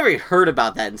 I never even heard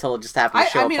about that until it just happened to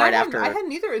show up right after. I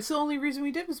hadn't either. It's the only reason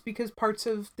we did was because parts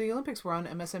of the Olympics were on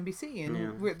MSNBC,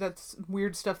 and that's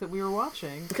weird stuff that we were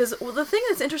watching. Because the thing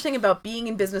that's interesting about being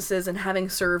in businesses and having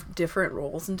served different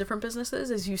roles in different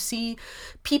businesses is you see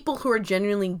people who are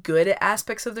genuinely good at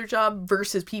aspects of their job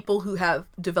versus people who have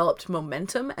developed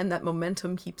momentum, and that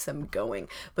momentum keeps them going,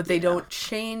 but they don't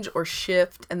change or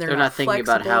shift, and they're not thinking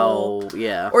flexible, about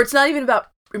how or it's not even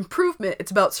about improvement, it's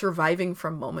about surviving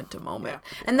from moment to moment.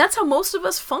 And that's how most of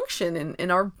us function in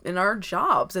our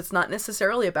jobs. It's not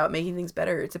necessarily about making things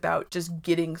better, it's about just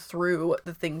getting through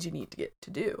the things you need to get to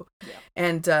do.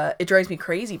 And it drives me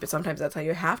crazy, but sometimes that's how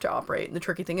you have to operate. And the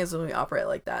tricky thing is when we operate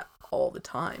like that all the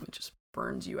time, it just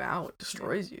burns you out,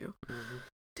 destroys you.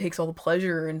 Takes all the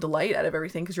pleasure and delight out of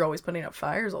everything because you're always putting out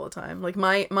fires all the time. Like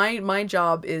my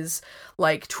job is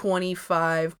like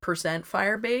 25%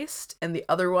 fire based and the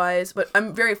otherwise, but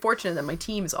I'm very fortunate that my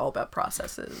team is all about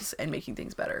processes and making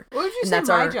things better. What would you say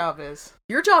my job is?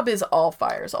 Your job is all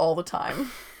fires all the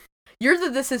time. You're the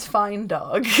this is fine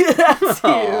dog. That's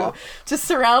you. Just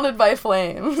surrounded by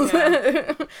flames.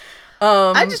 Yeah.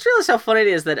 I just realized how funny it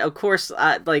is that, of course,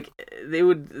 the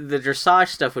dressage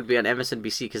stuff would be on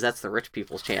MSNBC because that's the rich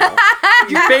people's channel.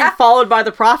 You're being followed by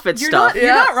the profit stuff. You're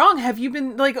not wrong. Have you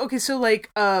been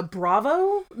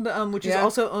Bravo, which is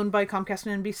also owned by Comcast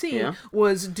and NBC,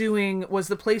 was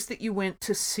the place that you went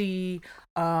to see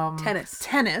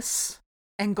tennis.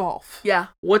 And golf. Yeah.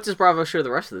 What does Bravo show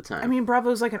the rest of the time? I mean,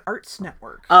 Bravo's like an arts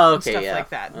network. Oh, okay, and stuff like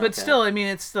that. But still, I mean,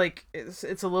 it's like it's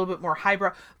a little bit more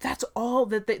highbrow. That's all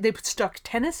that they stuck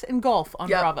tennis and golf on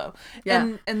Bravo.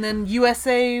 Yeah. And then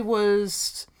USA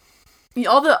was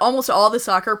almost all the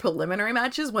soccer preliminary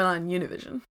matches went on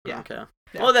Univision. Yeah. Okay.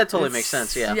 Yeah. Well, that totally makes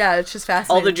sense. Yeah. Yeah, it's just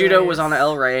fascinating. All the judo was on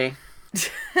El Rey.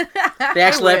 They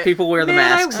actually let people wear the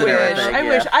masks and everything. I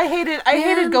wish. I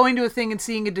hated going to a thing and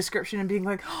seeing a description and being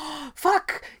like, oh,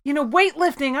 fuck,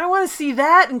 weightlifting, I want to see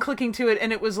that, and clicking to it,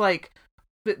 and it was like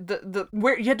the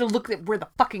where you had to look at where the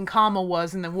fucking comma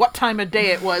was and then what time of day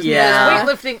it was. Yeah.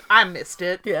 Weightlifting, I missed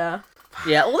it. Yeah.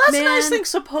 Yeah, well, that's a nice thing.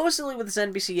 Supposedly, with this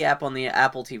NBC app on the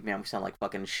Apple TV, man, we sound like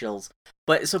fucking shills.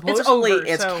 But supposedly,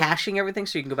 it's caching everything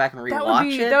so you can go back and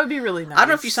rewatch it. That would be really nice. I don't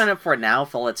know if you sign up for it now,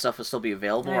 if all that stuff will still be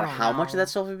available, or how much of that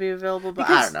stuff will be available, but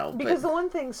I don't know. Because the one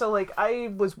thing, so, like,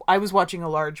 I was watching a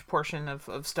large portion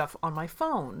of stuff on my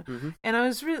phone, and I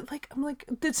was really, like, I'm like,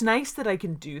 it's nice that I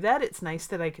can do that, it's nice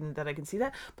that I can see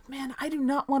that, but man, I do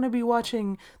not want to be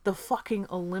watching the fucking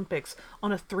Olympics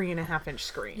on a 3.5-inch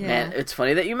screen. Yeah. Man, it's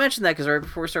funny that you mentioned that, because right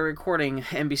before we started recording,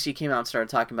 NBC came out and started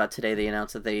talking about today, they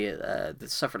announced that they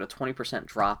suffered a 20%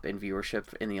 drop in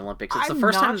viewership in the Olympics. It's the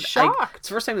first time it's the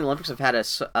first time the Olympics have had a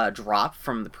drop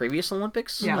from the previous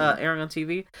Olympics airing on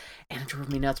TV, and it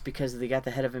drove me nuts because they got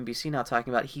the head of NBC now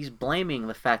talking about he's blaming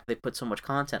the fact they put so much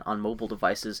content on mobile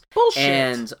devices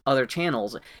and other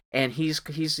channels, and he's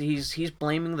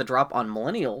blaming the drop on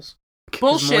millennials.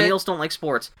 Bullshit. Millennials don't like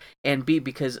sports, and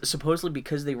because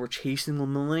they were chasing the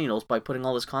millennials by putting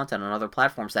all this content on other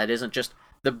platforms that isn't just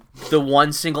the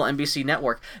one single NBC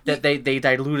network, that they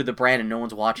diluted the brand and no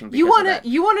one's watching because of that.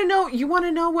 You want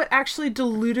to know what actually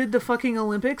diluted the fucking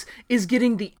Olympics is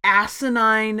getting the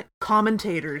asinine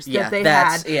commentators that they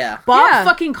had. Yeah. Bob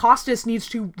fucking Costas needs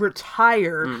to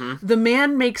retire. The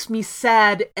man makes me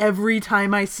sad every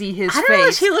time I see his face.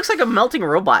 Realize he looks like a melting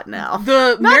robot now.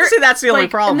 Not to say that's the only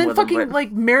problem with him. And then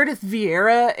fucking Meredith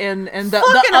Vieira and the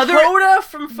fucking other Hoda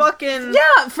from fucking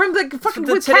from the fucking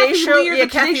with Today Kathy Show, Lee or the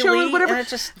Today Show or whatever.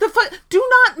 just do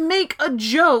not make a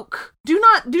joke. Do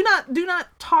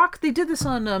not talk. They did this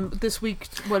on this week.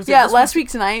 What is it? Yeah, last week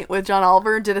tonight with John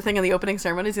Oliver did a thing on the opening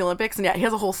ceremonies of the Olympics, and he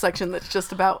has a whole section that's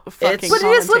just about fucking. But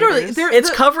it is literally it's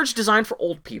coverage designed for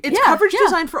old people. It's coverage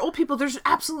designed for old people. There's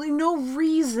absolutely no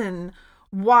reason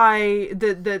why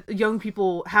the young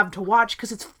people have to watch,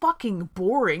 because it's fucking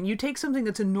boring. You take something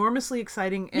that's enormously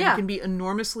exciting and can be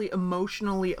enormously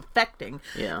emotionally affecting,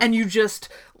 and you just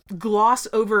gloss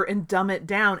over and dumb it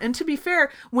down. And to be fair,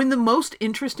 when the most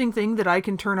interesting thing that I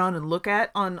can turn on and look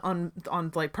at on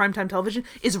like primetime television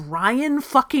is Ryan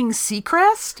fucking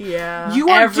Seacrest,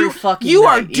 you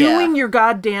are doing your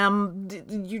goddamn,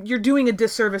 you're doing a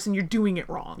disservice and you're doing it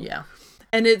wrong. Yeah.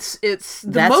 And it's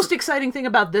the most exciting thing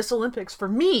about this Olympics for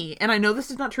me, and I know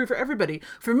this is not true for everybody,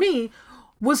 for me,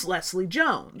 was Leslie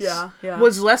Jones. Yeah.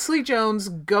 Was Leslie Jones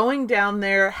going down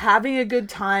there, having a good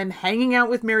time, hanging out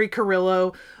with Mary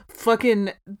Carrillo,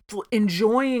 fucking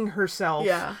enjoying herself,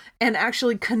 and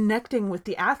actually connecting with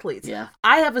the athletes. Yeah.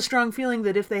 I have a strong feeling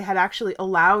that if they had actually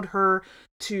allowed her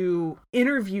to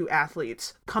interview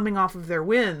athletes coming off of their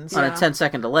wins on a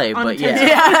 10-second delay, but sure. Well,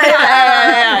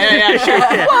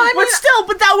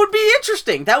 but that would be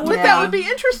interesting. That would be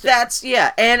interesting.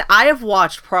 And I have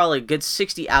watched probably a good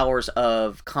 60 hours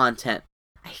of content.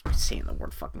 I hate saying the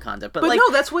word fucking content, but like,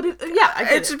 no, that's what it. Yeah,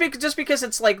 it's just because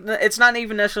it's like, it's not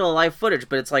even necessarily live footage,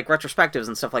 but it's like retrospectives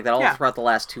and stuff like that all throughout the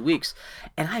last 2 weeks,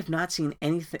 and I've not seen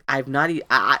anything. I've not.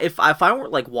 If I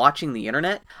weren't like watching the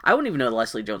internet, I wouldn't even know that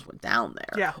Leslie Jones went down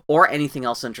there, or anything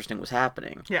else interesting was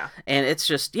happening. And it's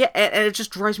just and it just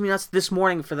drives me nuts. This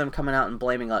morning for them coming out and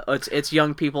blaming it's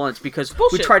young people, and it's because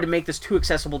we tried to make this too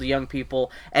accessible to young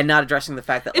people and not addressing the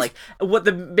fact that what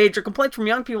the major complaint from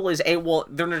young people is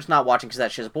they're just not watching because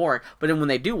that shit's boring, but then when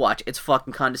they do watch, it's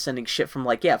fucking condescending shit from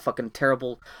fucking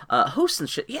terrible hosts and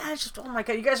shit. Yeah, it's just, oh my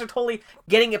god, you guys are totally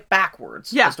getting it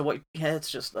backwards. As to what, it's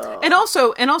just. And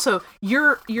also,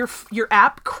 your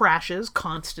app crashes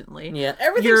constantly. Yeah,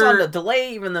 everything's on the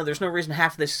delay, even though there's no reason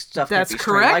half of this stuff can't be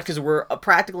streamed live, because we're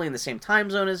practically in the same time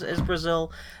zone as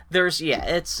Brazil.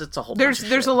 It's a whole.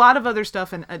 There's a lot of other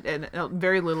stuff, and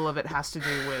very little of it has to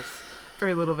do with.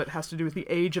 Very little of it has to do with the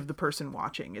age of the person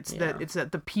watching. It's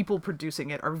that the people producing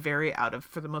it are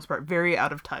for the most part, very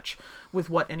out of touch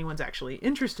with what anyone's actually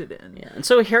interested in. Yeah, and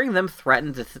so hearing them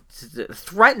threaten to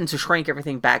shrink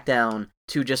everything back down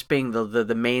to just being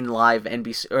the main live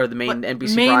NBC or the main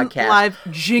NBC broadcast, live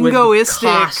jingoistic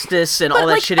Costas and all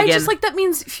that shit again. I just that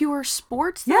means fewer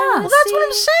sports. Yeah, well, that's what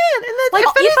I'm saying. And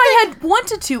if I had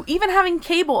wanted to, even having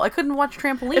cable, I couldn't watch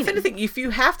trampoline. If anything, if you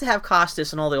have to have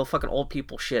Costas and all the fucking old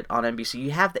people shit on NBC,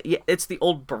 you have that. It's the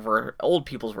old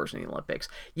people's version of the Olympics.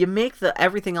 You make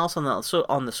everything else on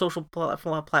the social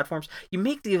platforms. You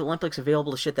make the Olympics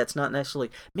available to shit that's not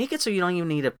necessarily. Make it so you don't even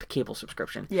need a cable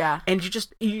subscription. Yeah, and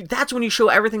that's when you show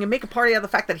everything and make a party out of the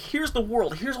fact that here's the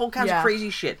world, here's all kinds of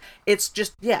crazy shit. It's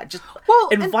just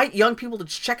invite young people to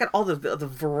check out all the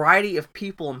variety of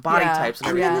people and body types and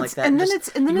everything like that.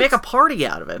 And then make a party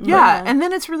out of it. Yeah, and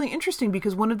then it's really interesting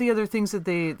because one of the other things that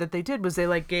they did was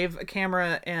they gave a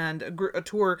camera and a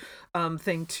tour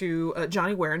thing to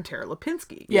Johnny Ware and Tara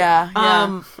Lipinski.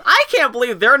 I can't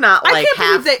believe they're not I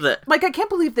can't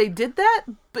believe they did that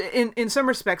in some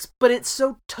respects, but it's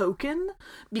so token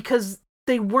because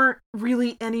they weren't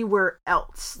really anywhere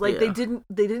else. They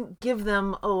didn't give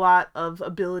them a lot of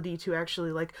ability to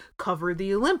actually cover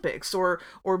the Olympics or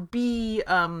be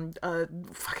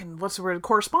fucking what's the word,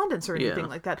 correspondents or anything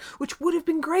like that, which would have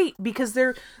been great because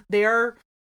they are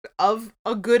of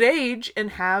a good age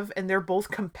and they're both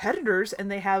competitors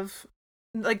and they have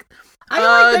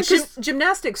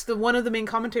gymnastics. One of the main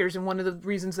commentators, and one of the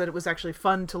reasons that it was actually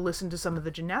fun to listen to some of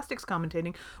the gymnastics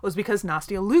commentating was because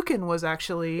Nastia Liukin was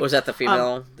actually that the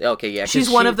female? Okay, yeah, she's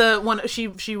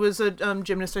she was a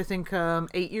gymnast, I think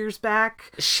 8 years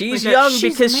back. She's young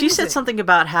because she said something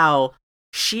about how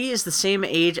she is the same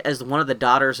age as one of the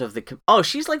daughters of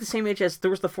she's the same age as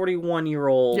there was the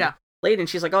 41-year-old lady, and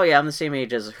she's like, oh yeah, I'm the same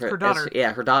age as her daughter.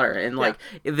 Her daughter. And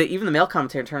even the male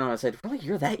commentator turned on and said, really,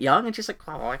 you're that young? And she's like,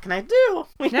 well, what can I do?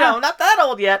 I'm not that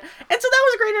old yet. And so that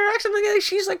was a great interaction.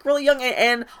 She's really young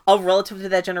and relative to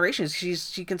that generation.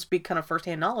 She can speak kind of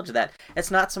firsthand knowledge of that. It's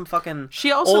not some fucking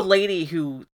old lady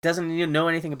who doesn't even know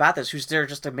anything about this, who's there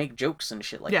just to make jokes and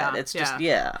shit like that. It's just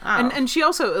and she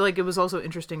also it was also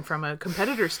interesting from a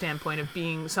competitor standpoint of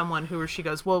being someone who she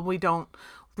goes, well, we don't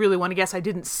really want to guess. I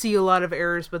didn't see a lot of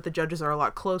errors, but the judges are a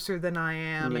lot closer than I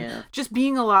am. Yeah. And just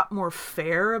being a lot more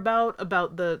fair about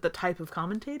the type of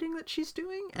commentating that she's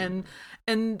doing. And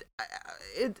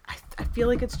I feel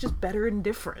like it's just better and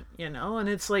different, you know? And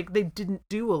it's like they didn't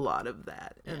do a lot of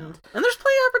that. And there's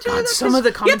plenty of opportunity. Some of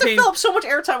the you have to fill up so much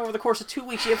airtime over the course of 2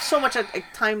 weeks. You have so much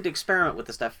time to experiment with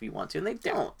the stuff if you want to, and they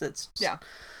don't. That's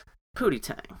pootie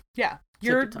tang. Yeah.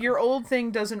 Your old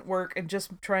thing doesn't work, and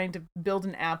just trying to build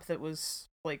an app that was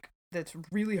like that's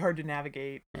really hard to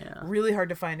navigate, really hard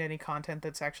to find any content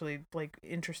that's actually like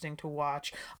interesting to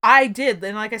watch. I did,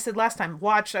 and like I said last time,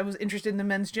 I was interested in the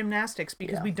men's gymnastics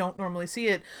because we don't normally see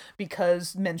it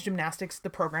because men's gymnastics, the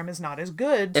program is not as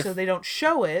good, so they don't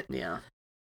show it. Yeah.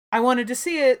 I wanted to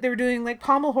see it. They were doing like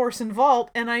pommel horse and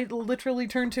vault, and I literally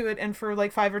turned to it, and for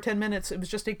like 5 or 10 minutes, it was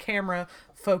just a camera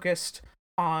focused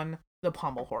on the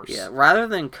pommel horse. Yeah, rather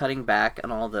than cutting back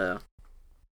on all the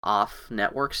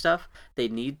off-network stuff, they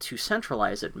need to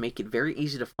centralize it, make it very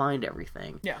easy to find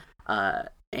everything. Yeah.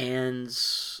 And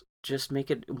just make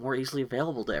it more easily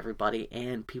available to everybody,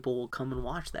 and people will come and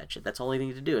watch that shit. That's all they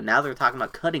need to do. And now they're talking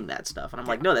about cutting that stuff, and I'm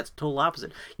like, no, that's the total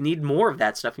opposite. You need more of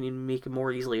that stuff. You need to make it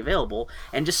more easily available,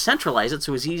 and just centralize it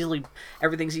so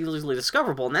everything's easily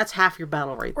discoverable, and that's half your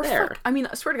battle right there. I mean,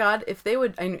 I swear to God, if they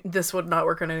would, this would not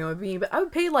work on anyone with me, but I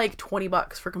would pay like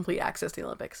 $20 for complete access to the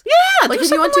Olympics. Yeah, like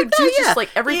if you want to do just like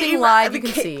everything live, you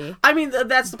can see. I mean,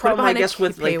 that's the problem, I guess,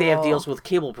 with like they have deals with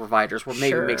cable providers where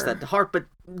maybe it makes that hard, but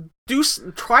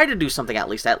try to do something at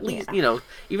least, you know,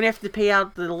 even if you have to pay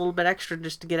out a little bit extra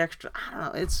just to get extra. I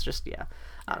don't know. It's just,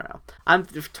 I don't know.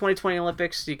 2020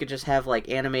 Olympics, you could just have like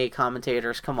anime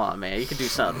commentators. Come on, man. You could do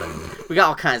something. We got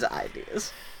all kinds of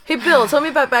ideas. Hey, Bill, tell me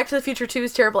about Back to the Future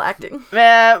 2's terrible acting.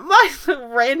 Man,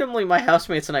 randomly, my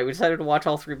housemates and I, we decided to watch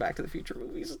all 3 Back to the Future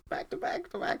movies back to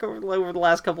back over the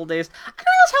last couple of days. I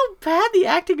realize how bad the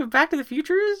acting of Back to the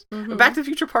Future is. Back to the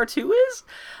Future Part 2 is.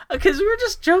 Because we were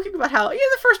just joking about how, the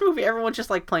first movie, everyone's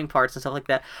just like playing parts and stuff like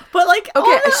that. But like,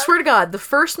 okay, I swear to God, the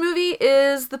first movie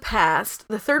is the past.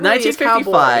 The third movie is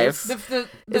Cowboys.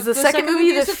 Is the second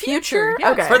movie the future?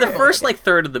 Yeah. Okay. For the first like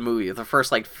third of the movie, the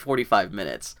first like 45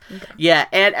 minutes. Okay. Yeah,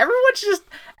 and everyone's just,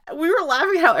 we were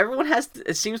laughing how everyone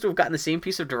it seems to have gotten the same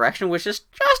piece of direction, which is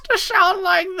just to sound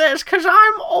like this, because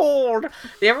I'm old.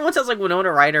 Everyone sounds like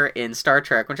Winona Ryder in Star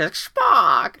Trek, when she's like,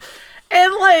 Spock.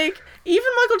 And like, even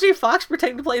Michael J. Fox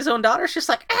pretending to play his own daughter is just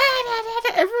like,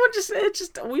 everyone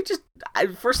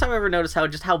first time I ever noticed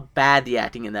how bad the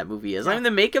acting in that movie is. I mean,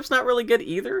 the makeup's not really good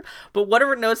either, but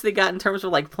whatever notes they got in terms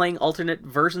of like playing alternate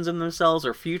versions of themselves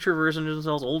or future versions of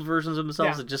themselves, old versions of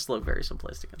themselves, it just looked very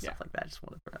simplistic and stuff like that. I just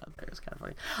wanted to throw it out there. It's kind of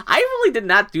funny. I really did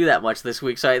not do that much this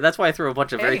week, so that's why I threw a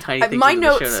bunch of very tiny things my into the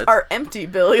show notes notes. are empty,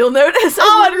 Bill. You'll notice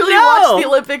I literally watched the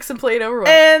Olympics and played Overwatch.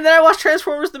 And then I watched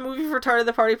Transformers the movie for Retarded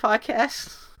the Party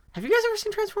podcast. Have you guys ever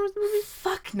seen Transformers the movie?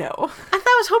 Fuck no.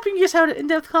 I was hoping you guys had an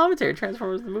in-depth commentary on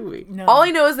Transformers the movie. No. All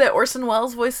I know is that Orson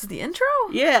Welles voices the intro?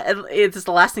 Yeah, and it's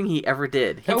the last thing he ever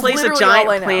did. He plays a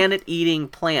giant planet-eating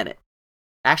planet.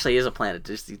 Actually, it is a planet,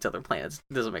 just eats other planets.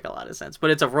 It doesn't make a lot of sense. But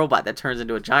it's a robot that turns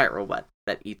into a giant robot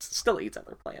that still eats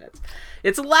other planets.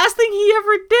 It's the last thing he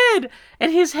ever did!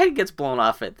 And his head gets blown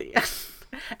off at the end.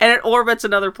 And it orbits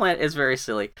another planet. It's very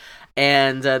silly.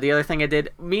 And the other thing I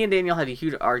did, me and Daniel had a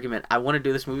huge argument. I want to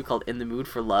do this movie called In the Mood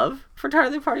for Love for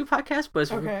Retarded the Party podcast, but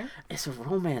it's a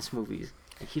romance movie.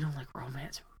 And you don't like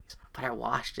romance movies. But I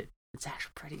watched it. It's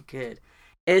actually pretty good.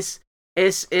 It's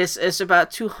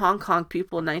about 2 Hong Kong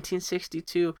people in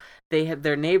 1962. They had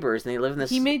their neighbors, and they live in this.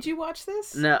 He made you watch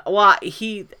this? No, well,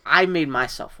 I made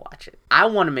myself watch it. I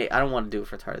don't want to do it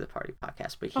for Retarded the Party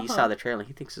podcast, but he saw the trailer and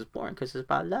he thinks it's boring because it's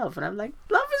about love, and I'm like,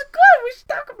 love is good. We should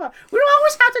talk about. We don't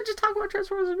always have to just talk about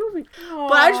Transformers the movie,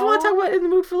 but I just want to talk about In the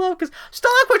Mood for Love because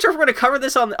still not quite sure if we're going to cover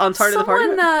this on Retarded the Party.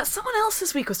 Someone else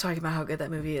this week was talking about how good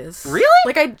that movie is. Really?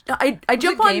 Like I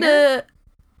jump on to.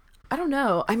 I don't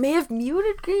know. I may have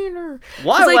muted Gainer.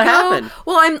 Why? What happened?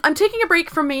 Well, I'm taking a break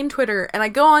from main Twitter, and I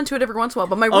go on to it every once in a while.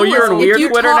 But my rule you're is, on weird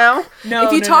Twitter now? No,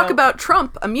 if you talk about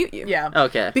Trump, I mute you. Yeah.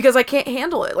 Okay. Because I can't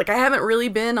handle it. Like, I haven't really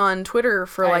been on Twitter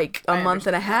for a month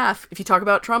and a half. If you talk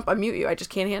about Trump, I mute you. I just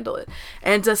can't handle it.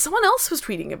 And someone else was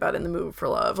tweeting about In the Mood for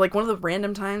Love. Like, one of the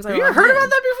random times Have you ever heard about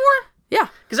that before? Yeah.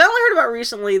 Because I only heard about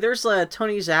recently, there's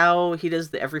Tony Zhao, he does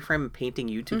the Every Frame of Painting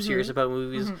YouTube series about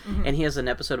movies, and he has an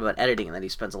episode about editing, and that he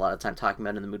spends a lot of time talking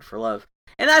about In the Mood for Love.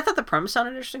 And I thought the premise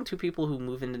sounded interesting, 2 people who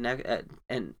move into next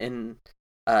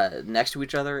to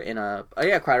each other in a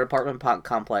crowded apartment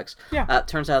complex. Yeah.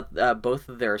 Turns out both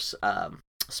of their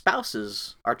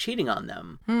spouses are cheating on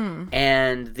them.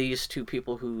 And these two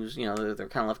people who's, you know, they're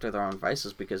kind of left to their own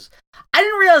vices because I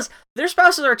didn't realize their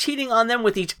spouses are cheating on them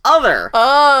with each other.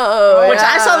 Oh, which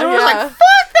I saw the movie, was like,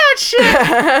 fuck that shit!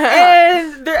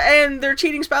 and their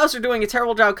cheating spouse are doing a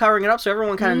terrible job covering it up, so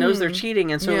everyone kind of knows they're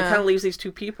cheating, and so it kind of leaves these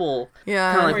two people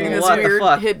kind of like, well, what the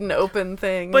fuck? Hidden open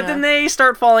thing. But then they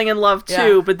start falling in love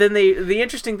too. But then the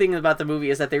interesting thing about the movie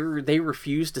is that they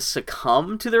refuse to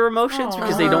succumb to their emotions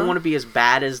because they don't want to be as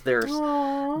bad as their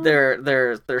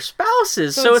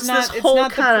spouses. So it's this whole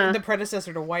kind of the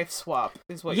predecessor to wife swap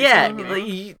is what.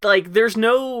 Like there's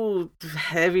no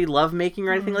heavy lovemaking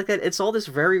or anything like that. It's all this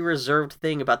very reserved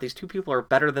thing about these two people are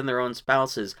better than their own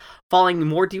spouses, falling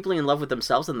more deeply in love with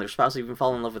themselves than their spouse even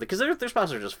fall in love with it, because their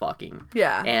spouses are just fucking.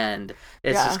 Yeah. And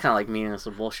it's just kind of like meaningless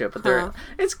and bullshit. But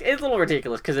it's a little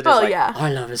ridiculous because it is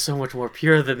our love is so much more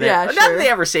pure than that. Yeah, Not that they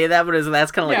ever say that, but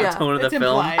that's kind of like the tone of the film.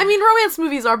 Implied. I mean, romance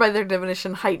movies are by their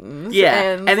definition heightened.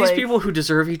 Yeah, and these people who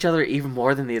deserve each other even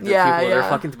more than the other people, they're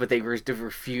fucking, but they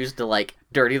refuse to like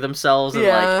dirty themselves and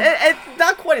and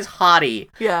not quite as haughty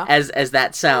as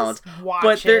that sounds,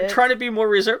 but they're trying to be more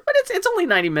reserved. But it's only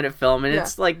 90-minute film, and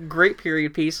it's like great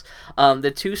period piece.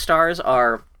 The two stars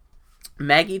are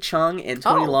Maggie Cheung and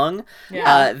Tony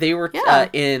Leung. They were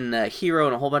in Hero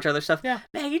and a whole bunch of other stuff.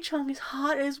 Maggie Cheung is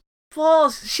hot as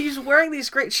balls. She's wearing these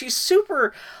great. She's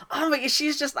super. Oh my!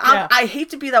 She's just. I hate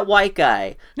to be that white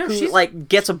guy who like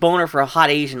gets a boner for hot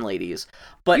Asian ladies.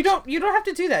 But you don't have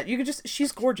to do that. You can just.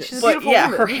 She's gorgeous. She's a beautiful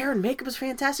woman. Her hair and makeup is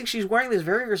fantastic. She's wearing these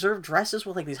very reserved dresses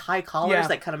with like these high collars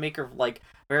that kind of make her like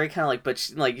very kind of like. But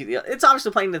she, like it's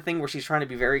obviously playing the thing where she's trying to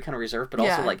be very kind of reserved, but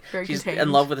also like she's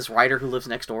in love with this writer who lives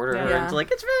next door to her. And it's like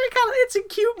it's very kind of it's a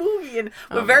cute movie and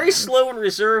but very slow and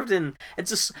reserved, and it's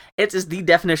just the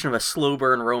definition of a slow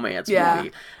burn romance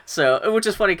movie. So which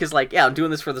is funny because like I'm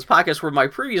doing this for this podcast where my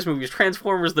previous movie is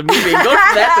Transformers the movie and go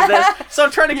from that to this. So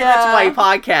I'm trying to convince my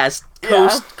podcast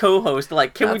co-host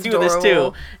like can we do this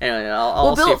too? Anyway,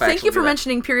 I'll Bill, see if thank you for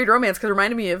mentioning period romance because it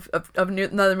reminded me of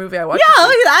another movie I watched. Yeah,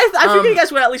 I figured you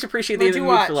guys would at least appreciate the movie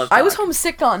for Love Talk. I was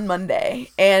homesick on Monday,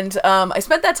 and I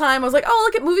spent that time. I was like, oh,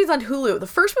 look at movies on Hulu. The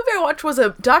first movie I watched was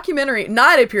a documentary,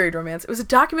 not a period romance. It was a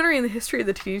documentary in the history of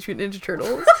the Teenage Mutant Ninja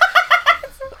Turtles.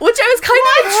 Which I was kind of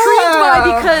intrigued by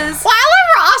because... Well,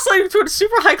 we're oscillating between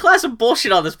super high class and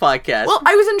bullshit on this podcast. Well,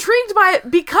 I was intrigued by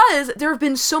it because there have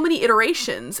been so many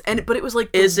iterations, but it was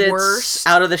like the worst.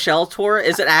 Out of the Shell tour?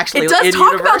 Is it actually It does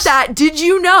talk about that. Did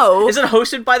you know... Is it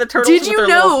hosted by the Turtles? Did you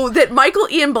know that Michael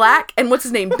Ian Black and what's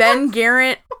his name? Ben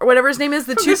Garrett, or whatever his name is,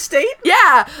 the two... The state?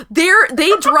 Yeah.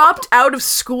 They dropped out of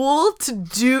school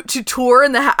to tour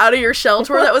in the Out of Your Shell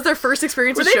tour. That was their first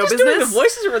experience with show business. Were they just doing the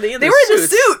voices or were they in the suits? They were in the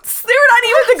suits. They were not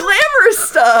even the glamorous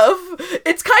stuff.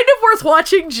 It's kind of worth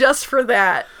watching just for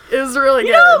that. It was really good.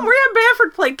 You know, Maria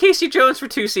Bamford played Casey Jones for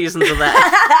 2 seasons of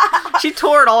that. She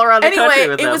toured all around the country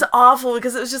with them. It was awful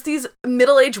because it was just these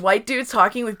middle-aged white dudes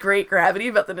talking with great gravity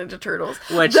about the Ninja Turtles.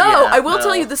 I will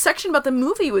tell you, the section about the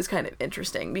movie was kind of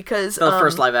interesting because... The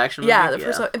first live-action movie? Yeah, the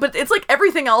first but it's like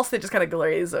everything else they just kind of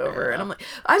glaze over. Yeah. And I'm like...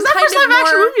 That first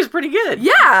live-action movie is pretty good.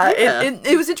 Yeah.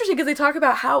 It was interesting because they talk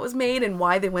about how it was made and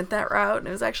why they went that route, and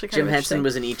it was actually kind of interesting. Jim Henson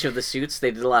was in each of the suits.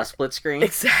 They did a lot of split screen.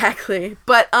 Exactly.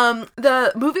 But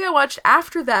the movie I watched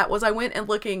after that was I went and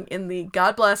looking in the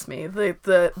God bless me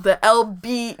the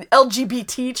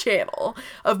LGBT channel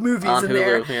of movies on in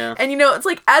Hulu, there, and you know it's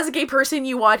like as a gay person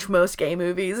you watch most gay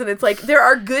movies, and it's like there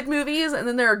are good movies and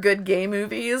then there are good gay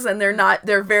movies, and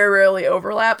they're very rarely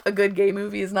overlap. A good gay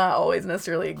movie is not always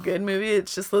necessarily a good movie.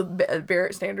 It's just the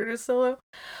Barrett standard is so low.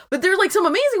 But there's like some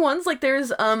amazing ones. Like there's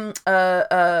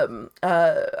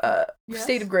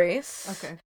State of Grace.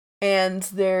 Okay. And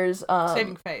there's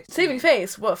Saving Face. Saving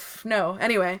Face. Woof. No.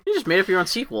 Anyway. You just made up your own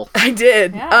sequel. I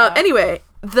did. Yeah. Anyway,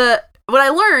 what I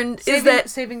learned is that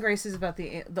Saving Grace is about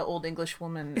the old English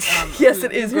woman. Yes,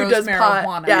 it is. Who does marijuana.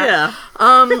 Pot. Yeah.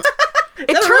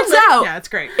 It turns out, yeah, it's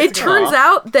great. It turns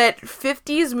out that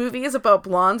 50s movies about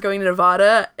blondes going to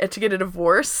Nevada to get a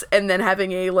divorce and then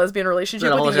having a lesbian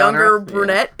relationship with a younger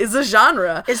brunette is a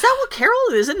genre. Is that what Carol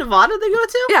is in Nevada they go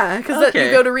to? Yeah, because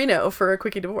you go to Reno for a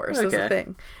quickie divorce. That's the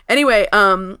thing. Anyway,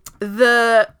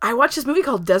 I watched this movie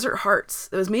called Desert Hearts.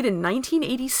 It was made in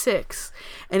 1986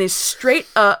 and is straight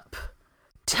up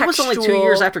textual. It was only 2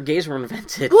 years after gays were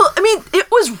invented. Well, I mean, it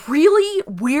was really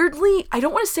weirdly, I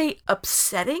don't want to say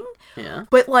upsetting,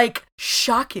 but like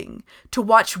shocking to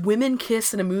watch women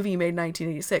kiss in a movie made in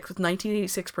 1986 with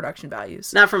 1986 production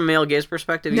values. Not from a male gaze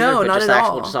perspective either, but not just at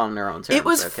all. Just on their own terms. It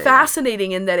was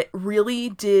fascinating in that it really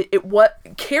did,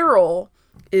 Carol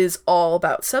is all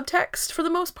about subtext for the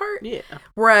most part. Yeah.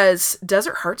 Whereas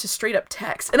Desert Hearts is straight up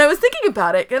text. And I was thinking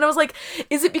about it, and I was like,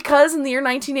 is it because in the year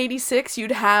 1986 you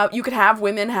could have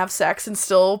women have sex and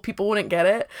still people wouldn't get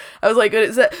it? I was like, what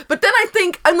is that? But then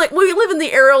I'm like, well, we live in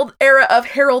the era of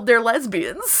Harold, they're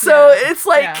lesbians. So it's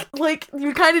like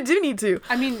you kind of do need to.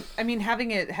 I mean,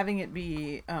 having it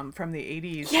be from the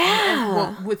 80s.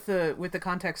 Yeah. And with the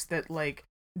context that like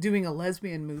doing a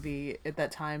lesbian movie at that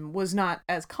time was not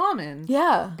as common.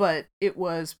 Yeah. But it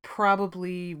was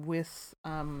probably with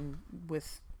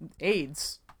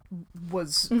AIDS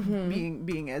was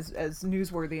being as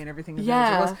newsworthy and everything as it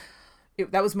was.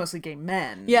 That was mostly gay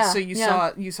men. Yeah. So you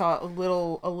saw a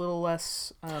little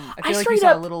less. I feel like you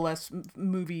saw a little less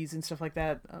movies and stuff like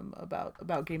that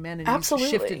about gay men, and absolutely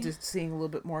you shifted to seeing a little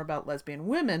bit more about lesbian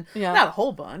women. Yeah. Not a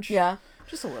whole bunch. Yeah.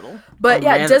 Just a little. But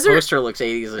man, the poster looks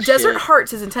 80s as Desert shit.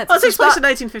 Hearts is intense. Oh, it takes place in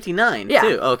 1959 yeah.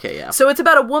 too. Okay, yeah. So it's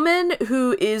about a woman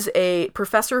who is a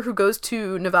professor who goes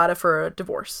to Nevada for a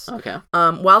divorce. Okay.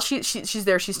 While she's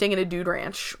there, she's staying at a dude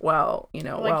ranch while she's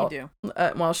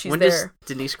when there. Does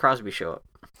Denise Crosby show up?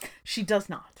 She does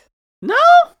not. No.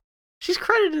 She's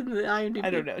credited in the IMDb. I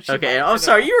don't know. Okay, I'm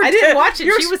sorry. I didn't watch it.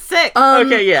 She was sick.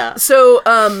 Okay, yeah. So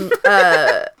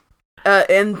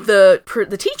and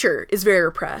the teacher is very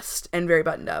repressed and very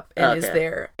buttoned up and is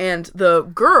there. And the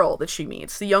girl that she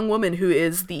meets, the young woman who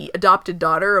is the adopted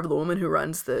daughter of the woman who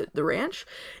runs the ranch,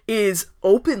 is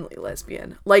openly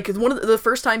lesbian. Like, one of the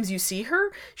first times you see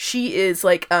her, she is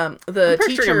like the I'm picturing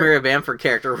teacher. a Mary Bamford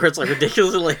character where it's like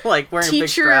ridiculously like wearing a big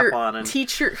strap on and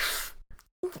teacher.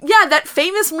 Yeah, that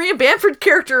famous Maria Bamford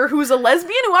character who's a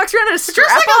lesbian who walks around in a strap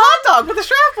dressed like a hot dog with a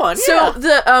strap on. So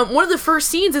the one of the first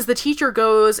scenes is the teacher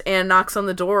goes and knocks on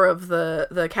the door of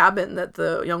the cabin that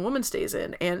the young woman stays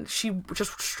in, and she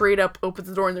just straight up opens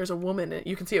the door and there's a woman.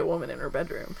 You can see a woman in her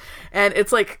bedroom, and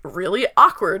it's like really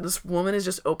awkward. This woman is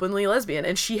just openly lesbian,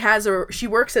 and she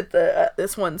works at the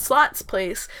this one Slot's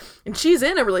place, and she's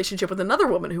in a relationship with another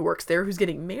woman who works there who's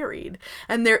getting married,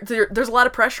 and there's a lot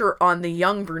of pressure on the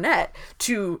young brunette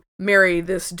to marry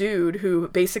this dude who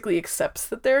basically accepts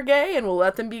that they're gay and will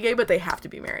let them be gay, but they have to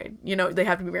be married. You know, they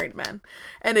have to be married men.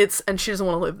 And she doesn't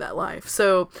want to live that life.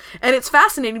 So, and it's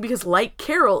fascinating because like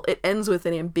Carol, it ends with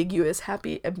an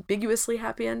ambiguously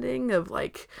happy ending of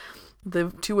like,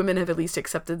 the two women have at least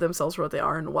accepted themselves for what they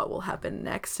are and what will happen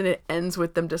next, and it ends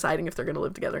with them deciding if they're going to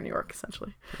live together in New York,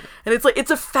 essentially. And it's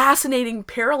a fascinating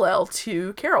parallel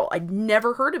to Carol. I'd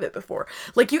never heard of it before.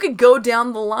 Like, you could go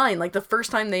down the line. Like, the first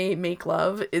time they make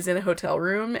love is in a hotel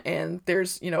room, and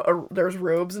there's there's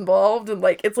robes involved, and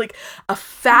like it's like a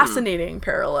fascinating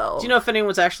parallel. Do you know if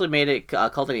anyone's actually made it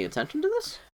called any attention to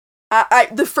this?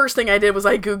 The first thing I did was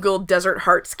I googled Desert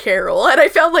Hearts Carol, and I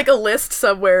found like a list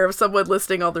somewhere of someone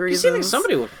listing all the reasons. You think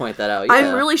somebody would point that out? Yeah.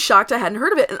 I'm really shocked I hadn't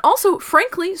heard of it, and also,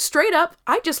 frankly, straight up,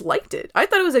 I just liked it. I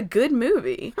thought it was a good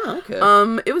movie. Oh,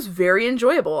 okay. It was very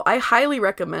enjoyable. I highly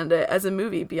recommend it as a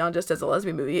movie beyond just as a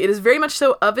lesbian movie. It is very much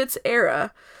so of its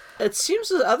era. It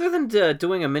seems, other than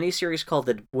doing a miniseries called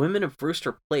The Women of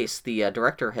Brewster Place, the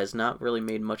director has not really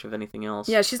made much of anything else.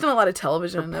 Yeah, she's done a lot of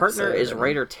television. Her partner is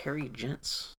writer Terry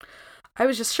Gents. I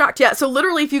was just shocked. Yeah, so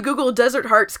literally if you Google Desert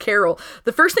Hearts Carol,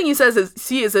 the first thing you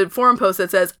see is a forum post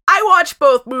that says, I watched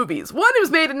both movies. One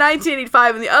was made in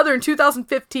 1985 and the other in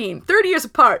 2015, 30 years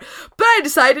apart, but I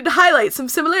decided to highlight some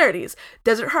similarities.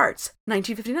 Desert Hearts,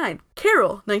 1959.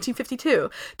 Carol, 1952.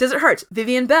 Desert Hearts,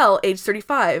 Vivian Bell, age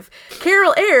 35.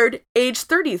 Carol aired, age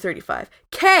 30-35.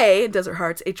 Kay, Desert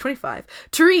Hearts, age 25.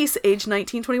 Therese, age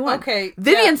 19-21. Okay.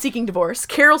 Vivian seeking divorce.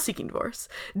 Carol seeking divorce.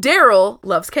 Daryl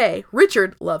loves Kay.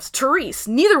 Richard loves Therese.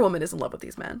 Neither woman is in love with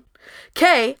these men.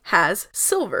 Kay has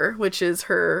Silver, which is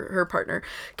her partner.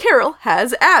 Carol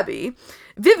has Abby.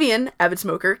 Vivian, avid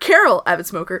smoker. Carol, avid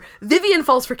smoker. Vivian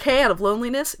falls for Kay out of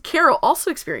loneliness. Carol also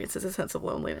experiences a sense of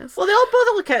loneliness. Well, they all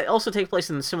both also take place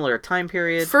in a similar time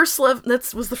period. First love,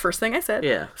 that was the first thing I said.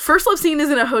 Yeah. First love scene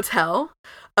is in a hotel.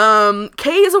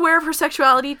 Kay is aware of her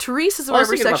sexuality. Therese is aware of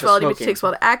her sexuality, but she takes a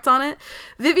while to act on it.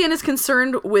 Vivian is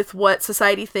concerned with what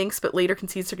society thinks, but later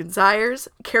concedes her desires.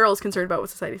 Carol is concerned about what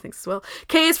society thinks as well.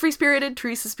 Kay is free-spirited.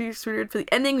 Therese is free-spirited. For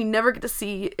the ending, we never get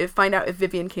to find out if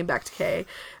Vivian came back to Kay.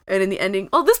 And in the ending,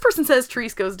 this person says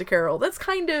Therese goes to Carol. That's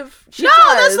kind of... That's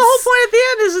the whole point at the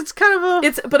end, is it's kind of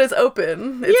a... But it's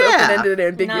open. It's open-ended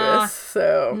and ambiguous,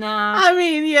 so... Nah. I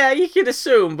mean, yeah, you could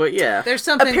assume, but yeah. There's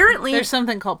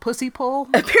something called Pussy Pull.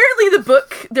 Apparently the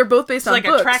book, they're both based on like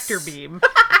books. A tractor beam.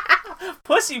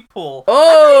 Pussy Pull.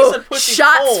 Oh, pussy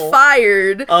shots pull.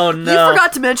 fired. Oh, no. You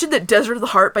forgot to mention that Desert of the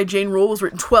Heart by Jane Rule was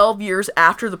written 12 years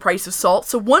after The Price of Salt,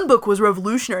 so one book was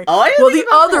revolutionary, while the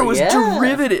other was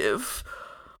derivative.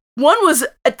 One was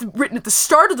written at the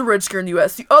start of the Red Scare in the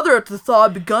U.S., the other at the thaw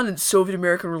had begun in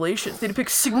Soviet-American relations. They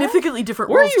depict significantly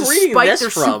different worlds despite their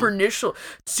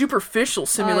superficial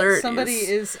similarities. Somebody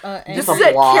is this is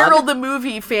at Carol the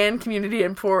Movie fan community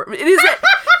and it is at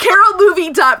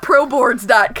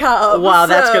carolmovie.proboards.com. Wow,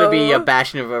 that's going to be a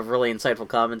bashing of a really insightful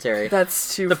commentary.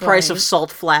 That's too The funny. Price of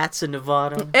Salt Flats in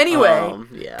Nevada. Anyway,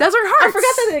 Desert Hearts. I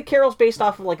forgot that Carol's based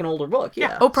off of like an older book.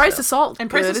 Yeah. Oh, Price of Salt. And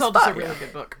Price of Salt is a really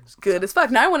good book. It's good as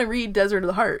fuck. Now I want to read Desert of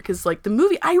the Heart because, like, the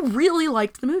movie, I really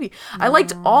liked the movie. I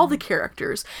liked all the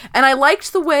characters, and I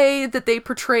liked the way that they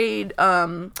portrayed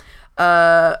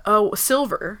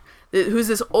Silver, who's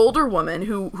this older woman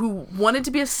who wanted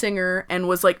to be a singer and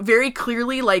was like very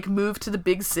clearly like moved to the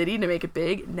big city to make it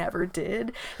big, never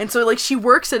did. And so like she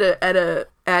works at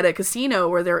a casino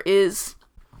where there is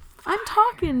I'm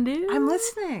talking, dude. I'm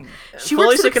listening. She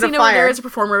works at a casino where there is a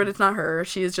performer, but it's not her.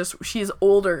 She is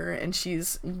older and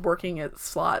she's working at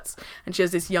slots, and she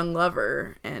has this young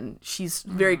lover, and she's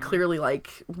very clearly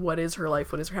like, what is her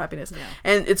life? What is her happiness? Yeah.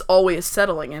 And it's always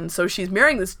settling. And so she's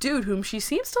marrying this dude whom she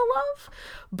seems to love,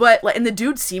 but and the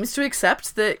dude seems to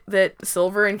accept that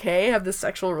Silver and Kay have this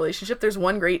sexual relationship. There's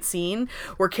one great scene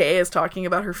where Kay is talking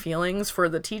about her feelings for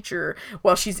the teacher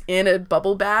while she's in a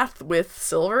bubble bath with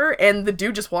Silver, and the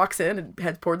dude just walks in and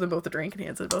has poured them both a drink and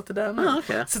hands it both to them. Oh,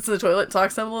 okay. Sits in the toilet,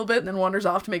 talks to them a little bit, and then wanders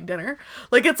off to make dinner.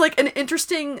 Like, it's like an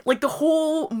interesting, like, the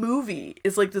whole movie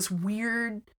is like this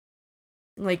weird,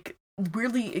 like,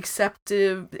 weirdly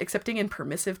accepting and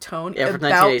permissive tone for about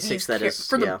 1986 that is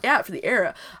for the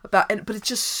era but it's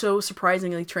just so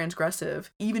surprisingly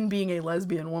transgressive, even being a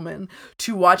lesbian woman,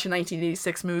 to watch a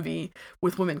 1986 movie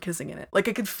with women kissing in it. Like,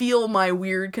 I could feel my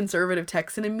weird conservative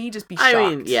Texan in me just be shocked. I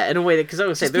mean, yeah, in a way that, because I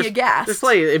would say there's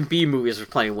plenty in B movies, there's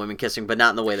plenty of women kissing, but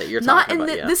not in the way that you're talking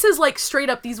about. This is like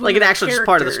straight up these women, like, it actually just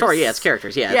part of the story. Yeah, it's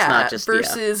characters. Yeah, it's not just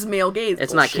versus male gaze.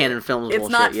 It's bullshit. not canon films. It's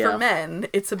bullshit, not for men.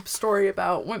 It's a story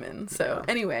about women. So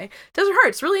anyway, Desert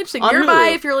Hearts, really interesting. On Nearby,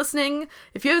 Hulu. if you're listening,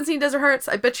 if you haven't seen Desert Hearts,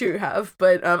 I bet you have,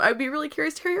 but I'd be really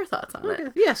curious to hear your thoughts on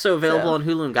it. Yeah, so available on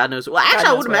Hulu, and God knows. Well, actually,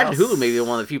 I would imagine Hulu may be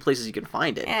one of the few places you can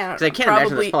find it, because I can't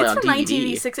imagine that's probably on DVD. It's from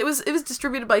 1986. It was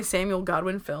distributed by Samuel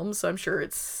Godwin Films, so I'm sure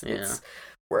it's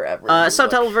wherever.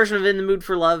 Subtitle version of In the Mood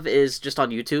for Love is just on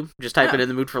YouTube. Just type it In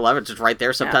the Mood for Love. It's just right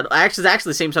there. Subtitle. Actually, it's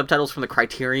actually the same subtitles from the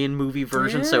Criterion movie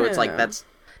version. So it's like that's.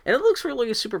 And it looks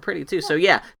really super pretty too. So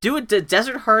yeah, do it.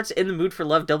 Desert Hearts, In the Mood for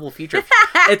Love double feature.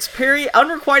 It's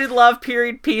unrequited love,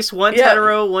 period, peace. One's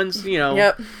hetero, one's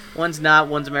one's not,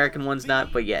 one's American, one's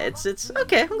not. But yeah, it's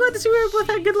okay. I'm glad to see we both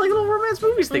had good like little romance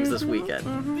movies things this weekend.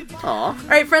 Aw. All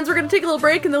right, friends, we're gonna take a little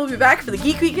break and then we'll be back for the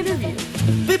Geek Week interview.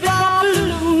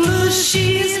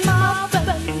 She's my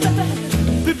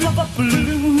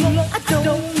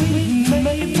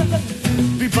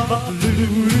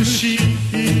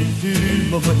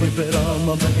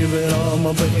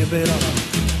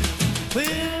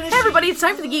Hey everybody, it's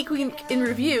time for the Geek Week in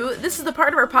Review. This is the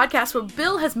part of our podcast where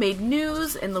Bill has made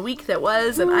news in the week that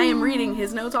was, and I am reading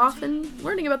his notes off and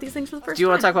learning about these things for the first time. Do you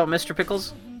want to talk about Mr.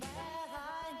 Pickles?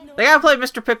 They gotta play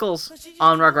Mr. Pickles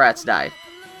on Rugrats Die.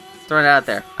 Throwing it out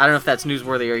there. I don't know if that's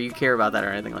newsworthy or you care about that or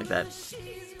anything like that.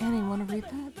 Annie, want to read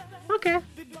that? Okay.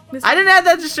 I didn't add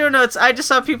that to show notes. I just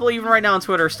saw people even right now on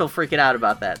Twitter still freaking out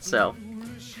about that, so.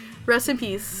 Rest in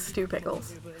peace, Stu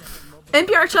Pickles.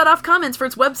 NPR shut off comments for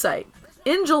its website.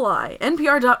 In July,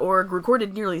 NPR.org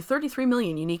recorded nearly 33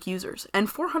 million unique users and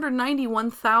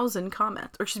 491,000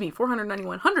 comments. Or excuse me,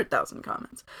 491,000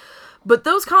 comments. But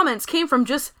those comments came from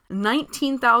just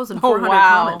 19,400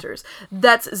 commenters.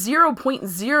 That's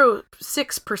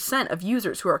 0.06% of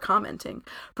users who are commenting.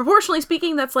 Proportionally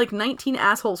speaking, that's like 19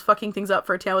 assholes fucking things up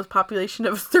for a town with a population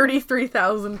of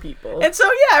 33,000 people. And so,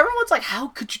 yeah, everyone's like, how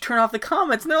could you turn off the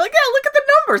comments? And they're like, yeah, look at the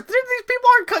numbers. These people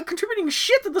aren't contributing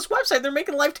shit to this website. They're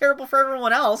making life terrible for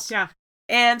everyone else. Yeah.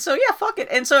 And so, yeah, fuck it.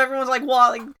 And so everyone's like, well,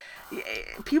 like,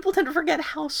 people tend to forget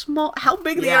how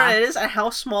big the internet is and how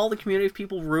small the community of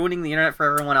people ruining the internet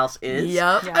for everyone else is.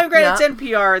 Yep. I'm great. It's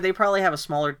NPR. They probably have a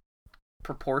smaller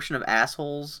proportion of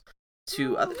assholes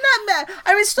to other. Not that.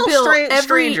 I mean, still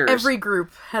strangers. Every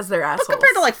group has their assholes. But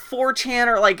compared to like 4chan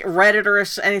or like Reddit or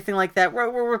anything like that,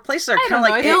 where places are kind of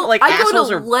like assholes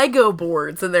go to Lego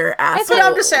boards and they're assholes. But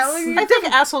I'm just saying. I think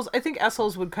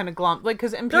assholes would kind of glom, like,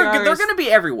 because NPR they're going to be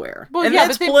everywhere. Well, and yeah,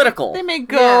 it's political. They may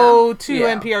go to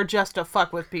NPR just to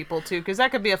fuck with people too, because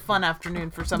that could be a fun afternoon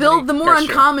for somebody. Bill, the more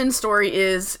uncommon story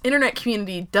is internet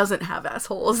community doesn't have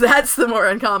assholes. That's the more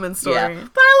uncommon story. Yeah.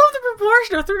 But I love the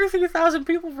proportion of 33,000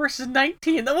 people versus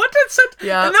 19. And those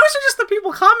are just the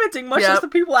people commenting, much less the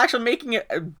people actually making it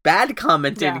bad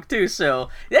commenting too. So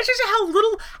that's just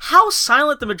how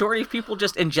silent the majority of people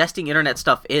just ingesting internet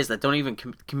stuff is that don't even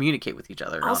communicate with each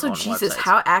other. Also, on Jesus, websites.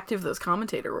 how active those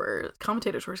commentators were,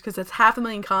 because that's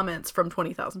 500,000 comments from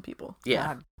 20,000 people. Yeah.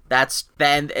 God. That's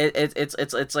then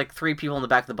it's like 3 people in the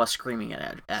back of the bus screaming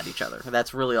at each other.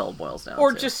 That's really all it boils down to.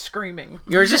 Or just screaming.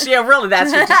 You're just really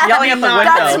that's just yelling at the window.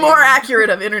 That's more accurate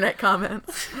of internet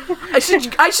comments. I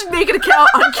should make an account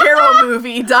on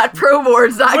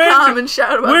carolmovie.proboards.com and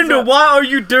shout about Window, why are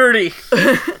you dirty?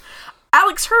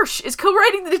 Alex Hirsch is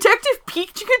co-writing the Detective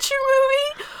Pikachu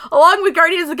movie, along with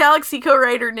Guardians of the Galaxy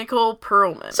co-writer Nicole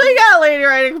Perlman. So you got a lady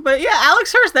writing, but yeah,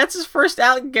 Alex Hirsch, that's his first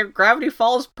Gravity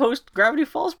Falls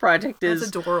project. Is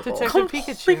adorable. Detective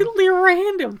Pikachu. Completely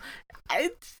random. I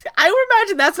would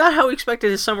imagine that's not how he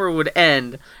expected his summer would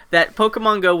end. That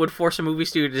Pokemon Go would force a movie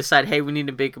studio to decide, hey, we need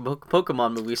to make a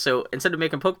Pokemon movie. So instead of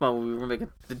making a Pokemon movie, we're making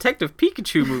a Detective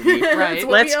Pikachu movie. Right.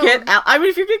 Let's get. I mean,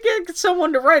 if you could get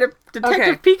someone to write a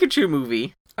Detective Pikachu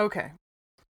movie. Okay.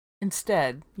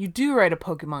 Instead, you do write a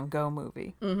Pokemon Go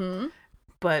movie. Mm-hmm.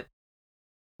 But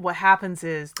what happens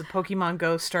is the Pokemon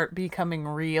Go start becoming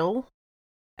real.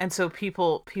 And so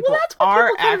people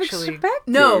are actually...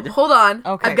 No, hold on.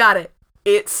 Okay. I've got it.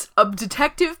 It's a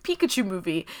Detective Pikachu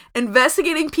movie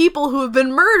investigating people who have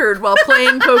been murdered while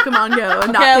playing Pokemon Go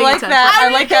and not paying attention.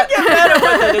 I like that.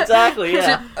 Exactly,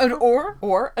 yeah.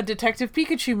 Or a Detective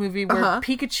Pikachu movie where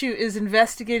Pikachu is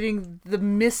investigating the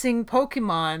missing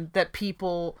Pokemon that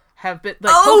people have been...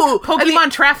 Like,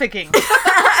 Pokemon trafficking.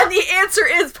 And the answer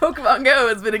is Pokemon Go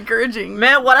has been encouraging.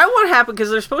 Man, what I want to happen, because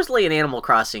there's supposedly an Animal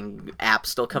Crossing app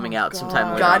still coming out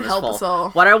sometime later on this fall. God help us all.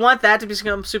 What I want that to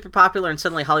become super popular, and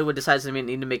suddenly Hollywood decides they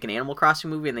need to make an Animal Crossing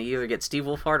movie, and they either get Steve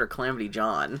Wolfhard or Calamity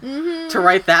John to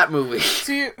write that movie.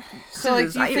 So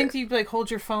do you think you like hold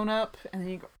your phone up and then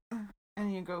you go...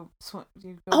 And you go swim.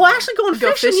 Actually going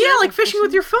fishing? Yeah, like fishing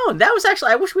with your phone. That was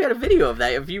actually, I wish we had a video of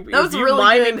that. If you really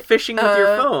miming fishing with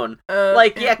your phone.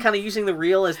 Kind of using the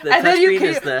reel as the touchscreen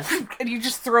as the... And you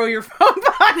just throw your phone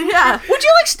behind. Yeah. Would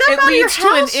you step out of your house? It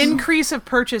leads to an increase of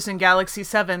purchase in Galaxy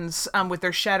 7s with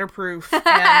their shatterproof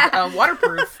and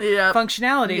waterproof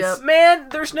functionalities. Yep. Man,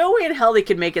 there's no way in hell they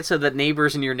could make it so that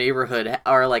neighbors in your neighborhood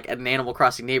are like an Animal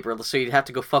Crossing neighbor, so you'd have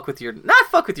to go not fuck with your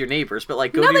neighbors, but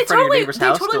like go to your friend of your neighbor's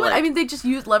house. They just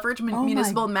use leverage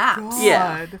municipal maps. God.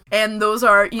 Yeah. And those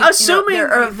are... Assuming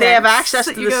they have access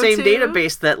to the same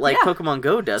database that Pokemon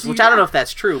Go does, which I don't know if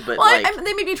that's true, but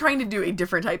they may be trying to do a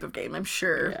different type of game, I'm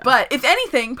sure. Yeah. But if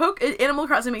anything, Animal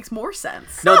Crossing makes more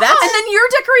sense. No, that's... And then you're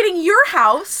decorating your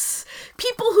house.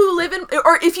 People who live in...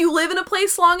 Or if you live in a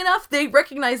place long enough, they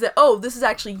recognize that, this is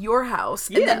actually your house.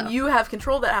 And then you have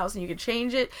control of that house and you can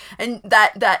change it. And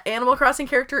that Animal Crossing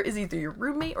character is either your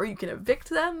roommate or you can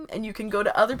evict them. And you can go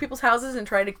to other people's houses and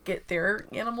try to get their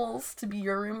animals to be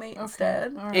your roommate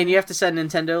instead. Right. And you have to send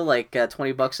Nintendo like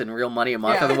 $20 in real money a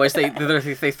month, otherwise they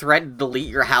threaten to delete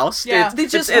your house. Yeah,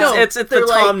 it's the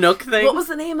Tom Nook thing. What was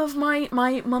the name of my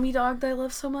mummy dog that I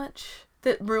love so much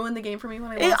that ruined the game for me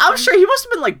when I lost I'm sure he must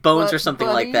have been like Bones or something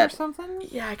like that. Or something?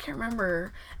 Yeah, I can't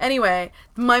remember. Anyway,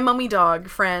 my mummy dog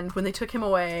friend, when they took him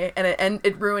away and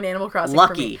it ruined Animal Crossing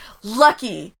for me.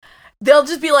 Lucky. They'll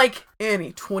just be like,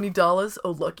 Annie, $20?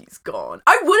 Oh, Lucky's gone.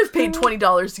 I would have paid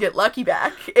 $20 to get Lucky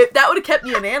back. If that would have kept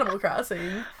me in Animal Crossing. They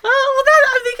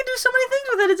can do so many things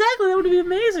with it. Exactly, that would be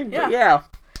amazing. Yeah. But yeah.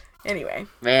 Anyway.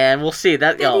 Man, we'll see.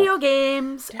 Video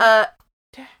games. And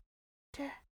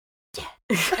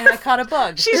I caught a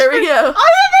bug. There we go.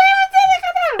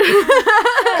 Could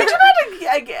you imagine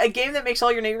a game that makes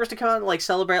all your neighbors to come out and like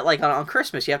celebrate like on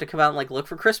Christmas? You have to come out and like look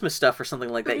for Christmas stuff or something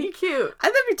like that. That'd be cute.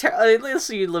 That'd be unless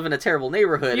you live in a terrible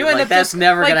neighborhood. That's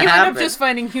never gonna happen. You end up just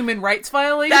finding human rights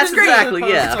violations. That's great. Exactly,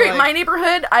 yeah. It's great. My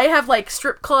neighborhood, I have like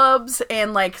strip clubs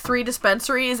and like 3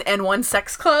 dispensaries and 1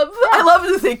 sex club. Yeah. I love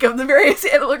to think of the various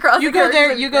Animal Crossing. You go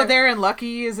there, and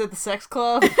Lucky is at the sex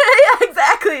club. Yeah,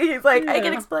 exactly. He's like, I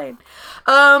can explain.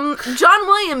 John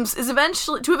Williams is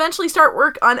eventually start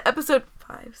work on episode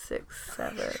 5, 6,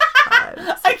 7, 5,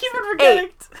 6, I keep on forgetting.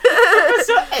 8.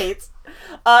 Episode 8.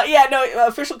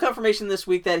 Official confirmation this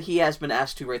week that he has been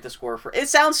asked to write the score for. It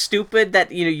sounds stupid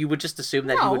that you would just assume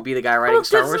that he would be the guy writing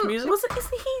Star Wars music.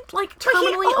 Isn't he like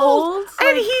terminally old?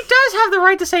 And he does have the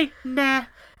right to say nah.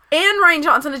 And Rian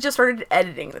Johnson has just started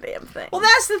editing the damn thing. Well,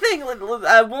 that's the thing.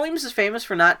 Williams is famous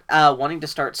for not wanting to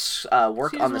start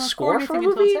work on the score for a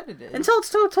movie until it's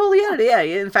totally edited. Yeah,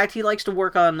 in fact, he likes to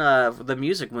work on the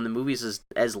music when the movie's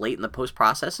as late in the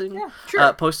post-processing,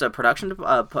 post-production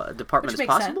department as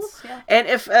possible. Yeah. And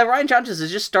if Rian Johnson has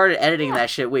just started editing that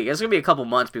shit, it's going to be a couple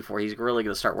months before he's really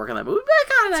going to start working on that movie.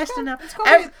 But kind of nice to know. It's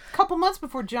going to be a couple months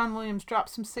before John Williams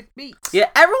drops some sick beats. Yeah,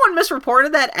 everyone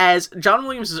misreported that as John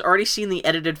Williams has already seen the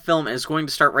edited film and is going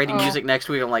to start writing music next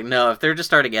week. I'm like, no, if they're just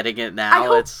starting editing it now,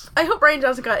 I hope Rian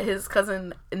Johnson got his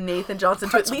cousin Nathan Johnson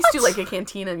to at least do like a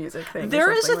cantina music thing.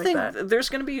 There is a thing. There's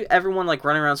going to be everyone like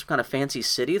running around some kind of fancy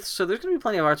city, so there's going to be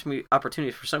plenty of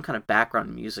opportunities for some kind of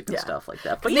background music and stuff like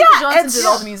that. But Nathan Johnson did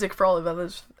all the music for all of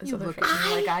his other look at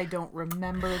me like I don't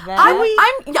remember that. I'm using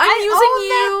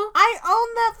you. I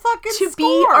own that fucking to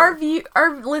score. Be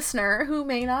our listener who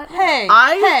may not.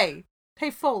 Hey,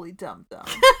 Foley, dum.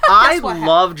 I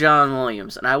love John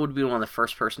Williams, and I would be one of the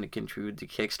first person to contribute to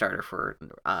Kickstarter for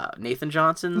Nathan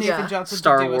Johnson's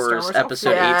Star Wars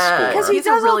Episode 8 score. Because he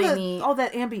does really neat all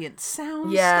that ambient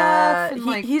sound stuff.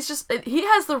 And he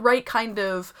has the right kind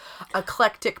of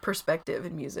eclectic perspective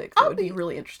in music. That would be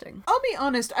really interesting. I'll be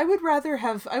honest. I would rather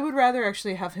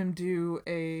actually have him do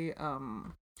a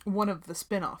one of the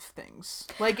spin-off things.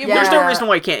 Like, there's no reason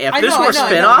why he can't. If this were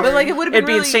spin-off, but like it'd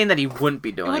be insane that he wouldn't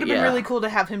be doing it. It would have been really cool to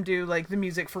have him do like the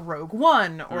music for Rogue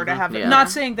One, or to have not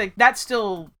saying that that's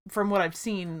still, from what I've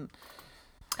seen,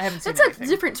 I haven't seen That's a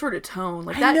different sort of tone.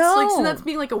 Like that's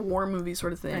being like a war movie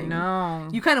sort of thing. I know.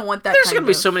 You kind of want that. There's going to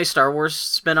be so many Star Wars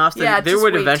spin-offs that there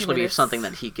would eventually be something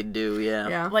that he could do.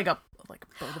 Yeah. Like a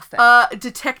Boba Fett.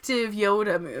 Detective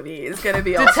Yoda movie is gonna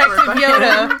be Detective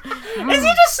Yoda. Is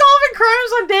he just solving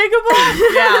crimes on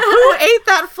Dagobah? Yeah. Who ate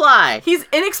that fly? He's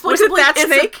inexplicably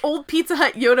an old Pizza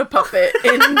Hut Yoda puppet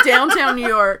in downtown New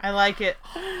York. I like it.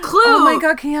 Clue. Oh my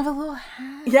god, can you have a little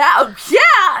hat? Yeah.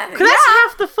 That's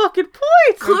half the fucking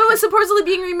point. Clue is supposedly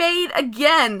being remade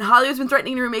again. Hollywood's been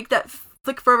threatening to remake that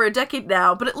flick for over a decade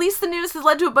now, but at least the news has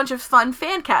led to a bunch of fun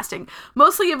fan casting,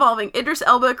 mostly involving Idris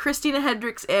Elba, Christina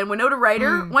Hendricks, and Winona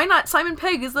Ryder. Why not Simon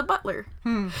Pegg as the butler?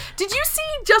 Did you see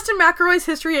Justin McElroy's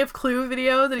History of Clue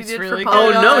video that he did for Polygon?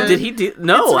 Oh no, did he do?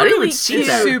 No, I didn't even see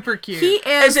that. Super cute. He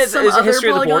and some other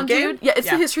Polygon dude. Yeah, it's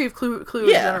the history of Clue in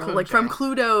general, like from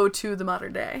Cluedo to the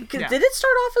modern day. Did it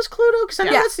start off as Cluedo? Because I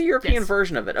know that's the European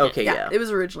version of it. Okay, it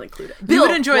was originally Cluedo. You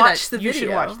would enjoy watch that. You should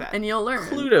watch that, and you'll learn.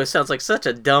 Cluedo sounds like such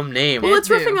a dumb name. Well, it's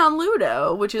riffing on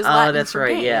Ludo, which is Latin for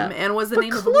game, and was the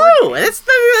name of the Clue. That's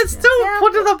still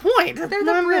put to the point. They're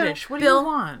the British. What do you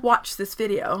want? Watch this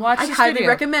video. I highly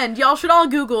recommend. Y'all should all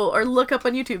Google or look up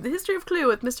on YouTube the History of Clue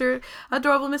with Mr.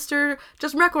 Adorable Mr.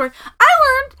 Justin McElroy. I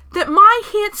learned that my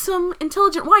handsome,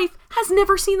 intelligent wife has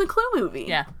never seen the Clue movie.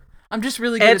 Yeah. I'm just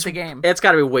really good at the game. It's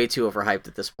got to be way too overhyped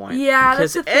at this point. Yeah,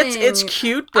 that's the thing. It's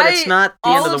cute, but it's not the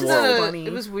end of the world.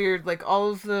 It was weird. Like, all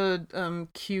of the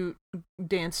cute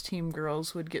dance team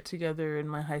girls would get together in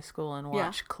my high school and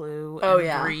watch Clue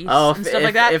and Grease and stuff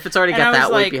like that. If it's already got that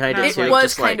weight behind it. It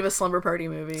was kind of a slumber party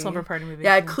movie.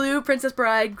 Yeah, too. Clue, Princess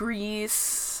Bride,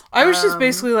 Grease. I was just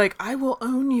basically like, I will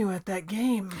own you at that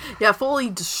game. Yeah, Foley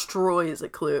destroys a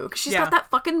Clue because she's got that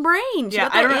fucking brain. She's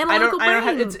got that analytical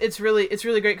brain. It's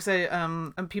really great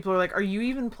because people are like, are you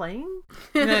even playing?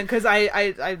 Because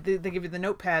they give you the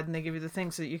notepad and they give you the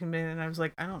thing so that you can. And I was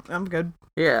like, I'm good.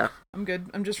 Yeah, I'm good.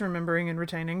 I'm just remembering and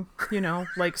retaining.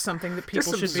 Like something that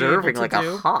people should be observing, able to like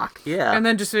do. A hawk. Yeah, and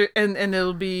then just and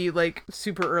it'll be like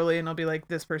super early, and I'll be like,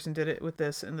 this person did it with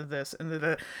this and this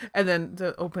and and then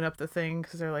to open up the thing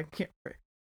because they're like,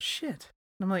 shit.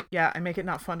 And I'm like, yeah, I make it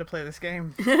not fun to play this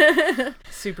game.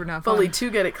 Super not fun. Foley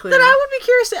too good at Clue. Then I would be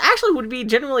curious. Actually, would be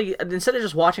generally instead of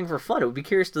just watching for fun, it would be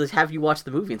curious to have you watch the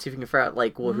movie and see if you can figure out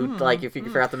if you can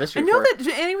figure out the mystery. I know that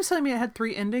Annie was telling me it had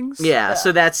 3 endings. Yeah,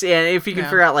 so that's if you can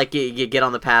figure out you get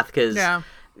on the path because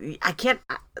I can't.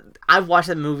 I've watched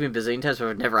that movie a bazillion times, but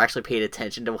I've never actually paid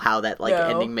attention to how that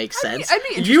ending makes sense. I'd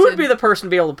be interested. You would be the person to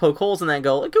be able to poke holes in that and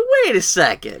go, wait a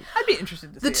second. I'd be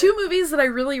interested to see the 2 movies that I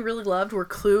really, really loved were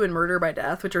Clue and Murder by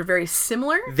Death, which are very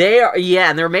similar. They are,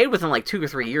 and they're made within 2 or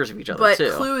 3 years of each other, too.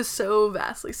 But Clue is so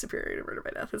vastly superior to Murder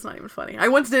by Death, it's not even funny. I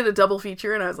once did a double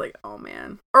feature, and I was like, oh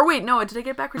man. Or wait, no, did I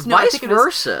get backwards? No, vice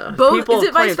versa. Both, is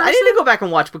it vice versa? I need to go back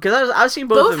and watch, because I've seen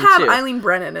both of them, too. Both have Eileen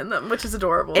Brennan in them, which is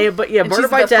adorable. But Murder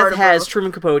by Death has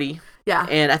Truman Capote. Yeah.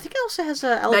 And I think it also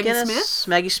has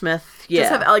Maggie Smith. Yeah.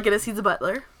 Just have Alec Guinness, he's a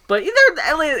butler. But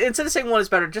instead of saying one is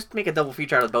better, just make a double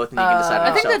feature out of both and you can decide.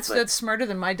 I think that's smarter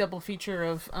than my double feature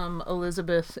of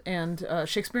Elizabeth and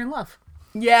Shakespeare in Love.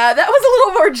 Yeah, that was a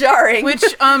little more jarring. Which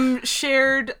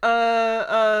shared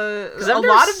a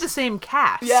lot of the same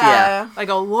cast. Yeah. Like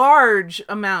a large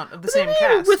amount of the same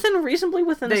cast. Reasonably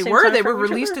within the same They were time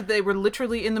released. They were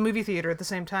literally in the movie theater at the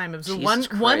same time. It was Jesus one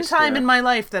Christ, time in my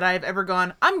life that I've ever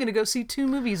gone, I'm going to go see 2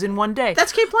 movies in one day.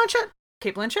 That's Cate Blanchett?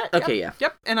 Cate Blanchett. Okay, yep,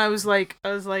 Yep. And I was like,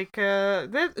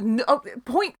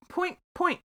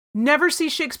 point. Never see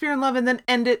Shakespeare in Love and then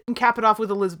end it and cap it off with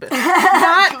Elizabeth.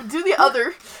 Not do the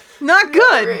other. Not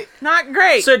good. Not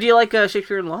great. So do you like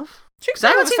Shakespeare in Love? Shakespeare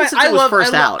I haven't seen it since it was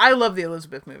first out. I love the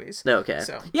Elizabeth movies. Okay.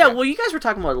 So, yeah, well, you guys were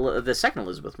talking about the second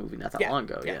Elizabeth movie not that long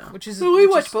ago. Yeah. We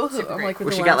watched both of them.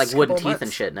 Where she got like wooden teeth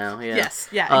and shit now. Yeah. Yes.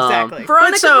 Yeah. Exactly.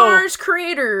 Veronica Mars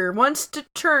creator wants to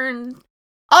turn.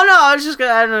 Oh no! I was just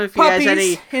gonna. I don't know if you guys had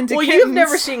any. Well, you've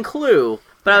never seen Clue,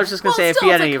 but I was just gonna say if you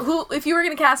had any. If you were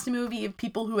gonna cast a movie of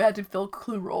people who had to fill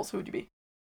Clue roles, who would you be?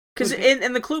 Because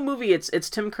in the Clue movie, it's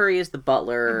Tim Curry as the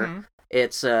butler. Mm-hmm.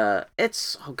 It's oh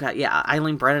god, yeah,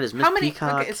 Eileen Brennan is Miss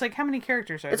Peacock. Okay, it's like how many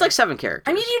characters are there? It's like 7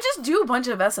 characters. I mean, you just do a bunch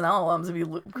of SNL alums, it'd be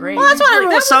great. Well, that's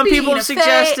what some people have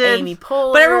suggested. Amy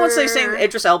Poehler. But everyone's saying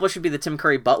Idris Elba should be the Tim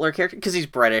Curry butler character because he's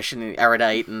British and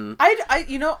erudite and.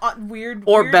 Weird.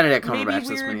 Or weird, Benedict Cumberbatch.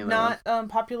 Maybe weird, not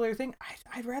popular thing.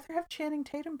 I'd rather have Channing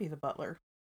Tatum be the butler.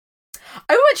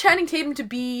 I want Channing Tatum to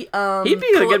be. He'd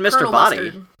be a good Mr. Colonel Body.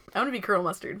 Mustard. I want to be Colonel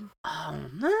Mustard. Oh,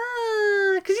 no.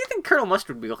 Because you think Colonel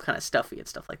Mustard would be all kind of stuffy and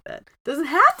stuff like that. Doesn't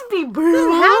have to be, bro.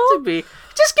 Doesn't have to be.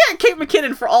 Just get Kate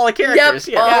McKinnon for all the characters.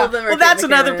 Yep, all of them are well, that's Kate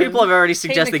another McKinnon. People have already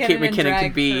suggested Kate McKinnon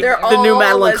could be the new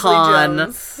Madeline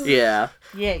Kahn. Yeah.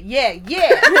 Yeah.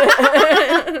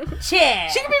 She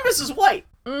can be Mrs. White.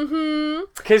 Mm-hmm.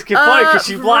 Because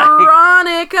she's black.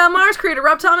 Veronica Mars creator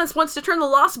Rob Thomas wants to turn The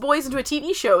Lost Boys into a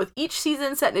TV show with each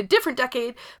season set in a different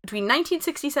decade between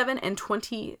 1967 and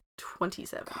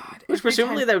 2027. God, which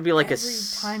presumably that would be like every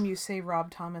time you say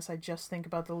Rob Thomas, I just think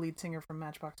about the lead singer from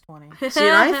Matchbox 20. See,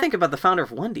 and I think about the founder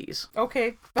of Wendy's.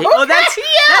 Okay. Oh, that's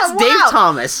Dave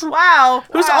Thomas. Wow.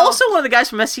 Who's also one of the guys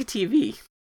from SCTV.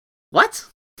 What?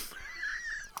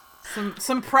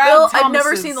 Some proud Thomases. I've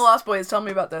never seen The Lost Boys. Tell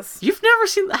me about this. You've never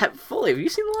seen that fully. Have you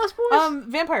seen The Lost Boys?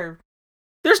 Vampire.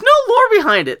 There's no lore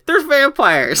behind it. There's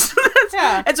vampires.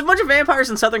 Yeah. It's a bunch of vampires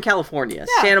in Southern California.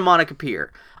 Yeah. Santa Monica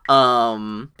Pier.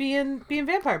 Being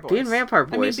vampire boys. Being vampire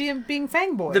boys. I mean, being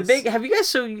fang boys. Have you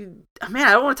guys, man,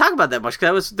 I don't want to talk about that much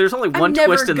because there's only one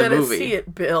twist in the movie. I'm never gonna see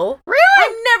it, Bill. Really?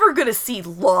 I'm never gonna see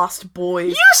Lost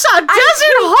Boys. You saw Desert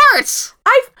Hearts!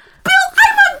 Bill,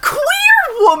 I'm a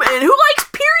queer woman who likes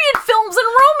period films and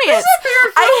romance.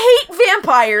 I hate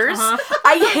vampires.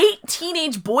 I hate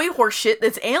teenage boy horse shit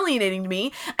that's alienating to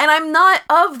me, and I'm not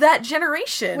of that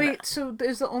generation. Wait, so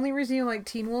is the only reason you like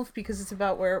Teen Wolf because it's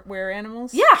about were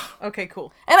animals? Yeah. Okay,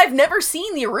 cool. And I've never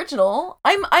seen the original.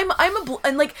 and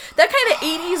like that kind of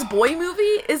 80s boy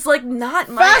movie is like not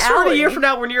my Fast alley. forward a year from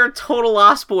now when you're a total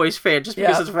Lost Boys fan just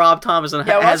because it's Rob Thomas and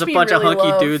has a bunch of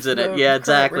hunky dudes in it. Yeah,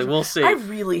 exactly. We'll see. I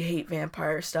really hate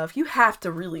vampire stuff. You have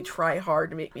to really try hard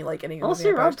to make me like any of the vampires.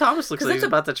 See, Rob Thomas looks like he's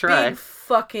about to try. Big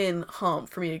fucking hump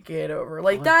for me to get over.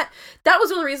 Like that was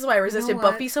one of the reasons why I resisted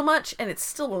Buffy so much, and it's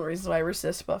still one of the reasons why I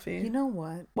resist Buffy. You know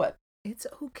what? What? It's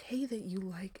okay that you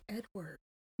like Edward.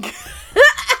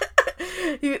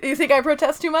 You think I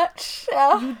protest too much?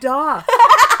 Yeah. You doth.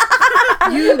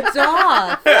 You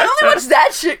doth. I only watch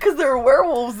that shit because there are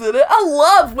werewolves in it.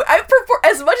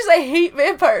 As much as I hate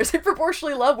vampires, I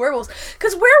proportionally love werewolves.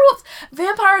 Because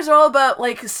vampires are all about,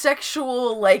 like,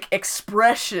 sexual, like,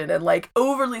 expression and, like,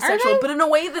 overly sexual, but in a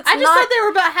way that's I just thought they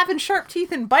were about having sharp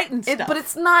teeth and biting stuff. But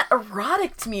it's not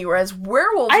erotic to me, whereas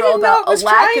werewolves are all about a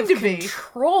lack of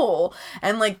control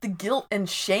and, like, the guilt and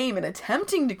shame and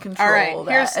attempting to control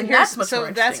that. That's much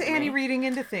more that's Annie reading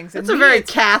into things. It's a very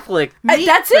Catholic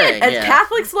that's thing. It. And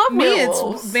Catholics love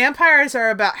werewolves. Vampires are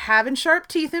about having sharp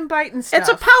teeth and biting stuff. It's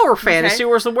a power fantasy,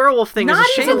 whereas the werewolf thing is a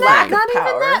shame thing. Not even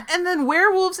that. And then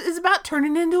werewolves is about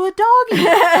turning into a doggy.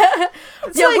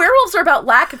 Werewolves are about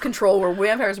lack of control, where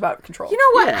vampires are about control. You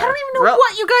know what? I don't even know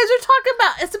what you guys are talking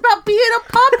about. It's about being a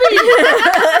puppy.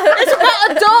 It's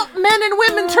about adult men and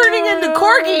women turning into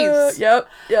corgis. Yep.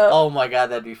 Oh my god,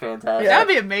 that'd be fantastic. That'd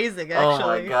be amazing, actually. Oh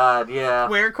my god, yeah.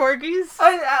 Were corgis?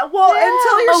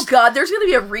 Until you're... Oh god, there's gonna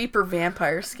be a Reaper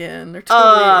vampire skin. There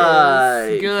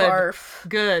totally is.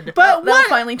 Good. But that'll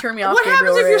finally turn me off. What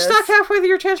happens if you're stuck halfway through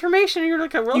your transformation and you're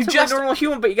like a relatively normal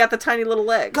human, but you got the tiny little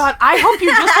legs? God, I hope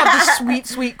you just have the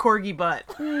sweet corgi butt.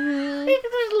 Have you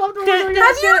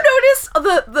noticed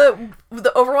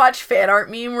the Overwatch fan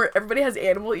art meme where everybody has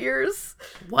animal ears?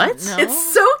 What? No.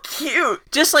 It's so cute.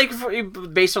 Just like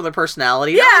based on their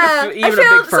personality. Yeah, Not like even a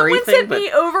big furry someone thing. sent me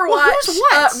Overwatch. Who's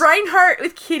what? Reinhardt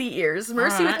with kitty ears,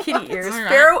 Mercy with kitty ears,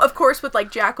 Pharaoh, of course, with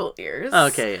like jackal ears.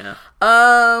 Okay, yeah.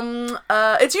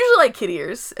 It's usually like kitty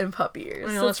ears and puppy ears. I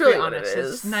mean, so let's that's really be what honest. it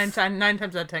is. It's 9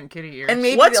 times out of 10 kitty ears. And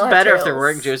maybe What's they'll have better if they're tails.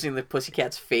 wearing Josie and the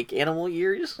Pussycat's fake animal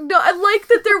ears? No, I like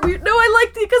that they're weird. No, I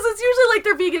like because it's usually like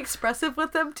they're being expressive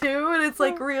with them too, and it's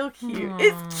like real cute.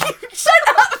 It's cute. Shut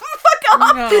up! Fuck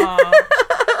off!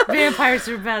 No. Vampires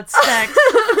are about sex.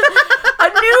 A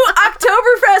new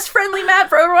Oktoberfest friendly map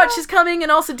for Overwatch is coming,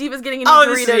 and also Diva's getting a new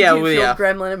Dorito Deep-Filled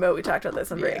Gremlin emote. We talked about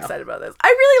this. I'm very excited about this. I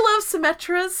really love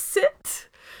Symmetra's sit,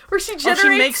 where she generates. She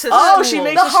makes a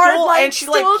stool and she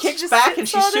like kicks back and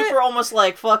she's super almost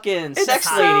like fucking sex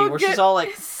lady, where she's all like.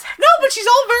 No, but she's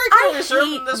all very kind of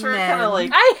reserved in this very kind of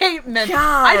like. I hate men.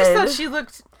 God. I just thought she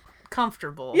looked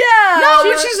comfortable. Yeah. No,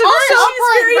 but she's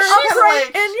very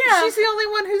upright, and yeah, she's the only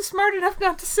one who's smart enough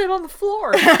not to sit on the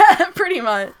floor. pretty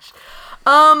much.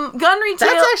 Gun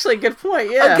retailer. That's actually a good point,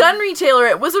 yeah. A gun retailer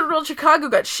at Wizard World Chicago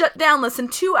got shut down less than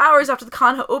 2 hours after the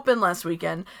con opened last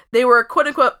weekend. They were,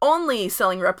 quote-unquote, only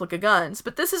selling replica guns,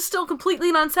 but this is still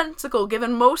completely nonsensical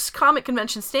given most comic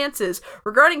convention stances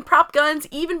regarding prop guns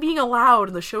even being allowed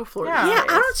on the show floor. Yeah,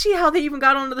 I don't see how they even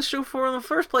got onto the show floor in the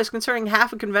first place, considering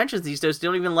half of conventions these days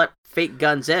don't even let fake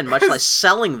guns in, much less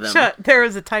selling them. There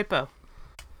was a typo.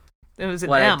 It was an M.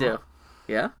 What'd I do?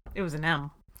 Yeah? It was an M.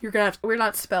 You're gonna have to, we're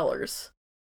not spellers.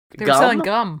 They were selling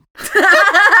gum.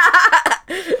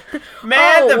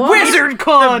 Man, the Wizard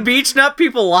Con! The Beach Nut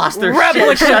people lost their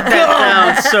Replica shit. Shut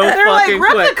that down so They're fucking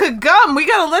like, quick. replica gum! We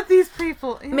gotta let these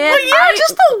people in. Man, Well, yeah,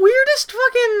 just the weirdest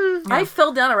fucking... I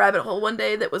fell down a rabbit hole one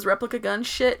day that was replica gun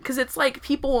shit, because it's like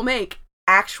people will make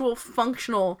actual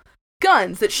functional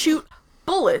guns that shoot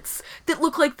bullets that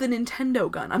look like the Nintendo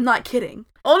gun. I'm not kidding.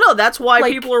 Oh no, that's why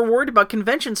Like- people are worried about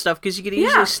convention stuff, because you could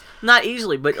easily, not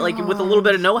easily, but like with a little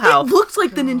bit of know-how, It looked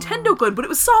like the Nintendo gun, but it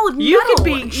was solid metal. you could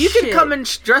be, and you could shit. come and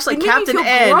dress like It made me Captain feel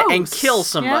N and gross. kill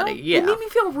somebody. Yeah. It made me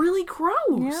feel really gross.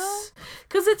 Yeah.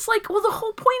 Because it's like, well, the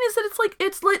whole point is that it's like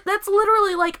that's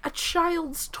literally like a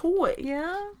child's toy.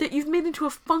 Yeah. That you've made into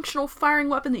a functional firing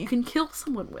weapon that you can kill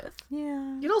someone with.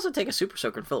 Yeah. You'd also take a super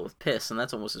soaker and fill it with piss, and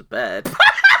that's almost as bad.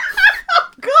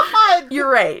 God! You're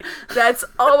right. That's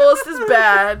almost as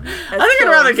bad as I think I'd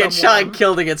rather get shot someone. and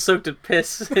killed than get soaked in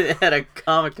piss at a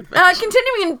comic convention.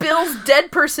 Continuing in Bill's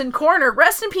dead person corner,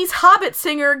 rest in peace Hobbit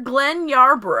singer Glenn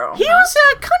Yarbrough. He was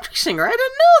a country singer. I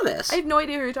didn't know this. I have no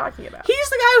idea who you're talking about. He's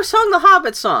the guy who sung the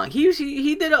Hobbit song.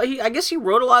 He did. I guess he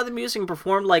wrote a lot of the music and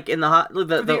performed like in the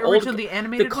original, the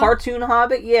animated the cartoon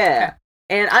Hobbit. Yeah. Okay.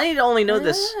 And I didn't only know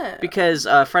this Yeah. because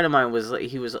a friend of mine was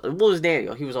it was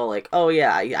Daniel. He was all like, "Oh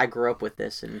yeah, I grew up with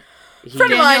this." And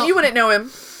Friend of mine, you wouldn't know him.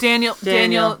 Daniel,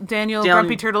 Daniel.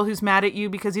 Grumpy Turtle, who's mad at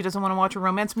you because he doesn't want to watch a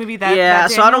romance movie. So I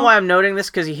don't know why I'm noting this,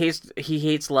 because he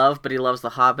hates love, but he loves the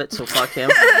Hobbit, so fuck him.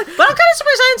 But I'm kind of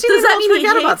surprised I didn't see Does that mean he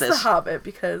forget hates about this. the Hobbit?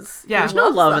 Because There's no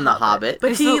love in the Hobbit.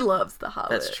 But he loves the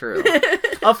Hobbit. That's true.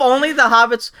 If only the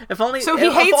Hobbits. So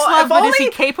he hates love, but is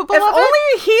he capable of it? If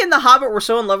only he and the Hobbit were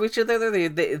so in love with each other,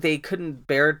 they couldn't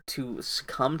bear to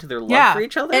succumb to their love for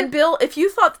each other. And Bill, if you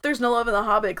thought that there's no love in the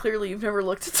Hobbit, clearly you've never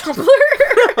looked at Tumblr.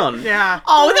 Yeah.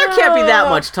 Oh, there can't be that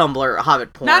much Tumblr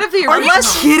Hobbit porn. Not of the original. Are you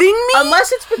kidding me?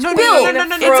 Unless it's between Bill,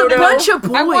 Frodo. it's a bunch of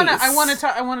boys. I want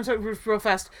to talk real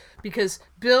fast because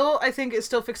Bill, I think, is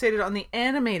still fixated on the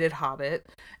animated Hobbit,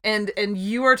 and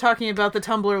you are talking about the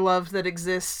Tumblr love that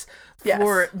exists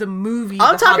for the movie.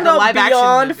 I'm talking about live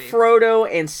beyond action movie. Frodo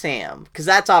and Sam, because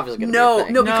that's obviously going to be a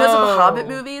thing. No, because of the Hobbit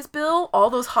movies, Bill. All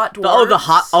those hot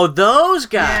dwarves. Those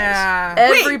guys. Yeah.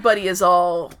 Everybody is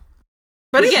all.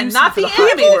 But again, not the People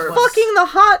animated ones. fucking the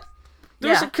hot.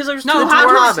 Yeah. Because there's No, two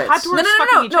hot hobbits. dwarves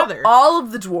fucking each other. All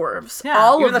of the dwarves. Yeah.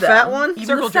 All Even of the them. fat one? Even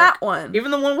Circle the fat jerk. one. Even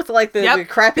the one with like the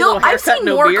crappy Bill, little I've haircut, seen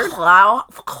no more beard.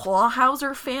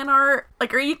 Clawhauser fan art.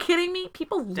 Like, are you kidding me?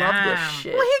 People love this Damn.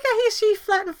 shit. Well, he see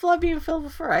flat and flubby and filled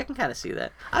with fur. I can kind of see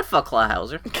that. I'd fuck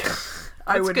Clawhauser.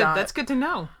 I would good. not. That's good to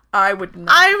know. I would not.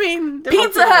 I mean,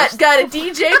 Pizza Hut got a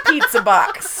DJ pizza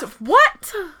box.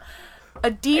 What? A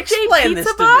DJ Explain this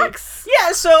pizza to me. box?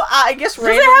 Yeah, so I guess Does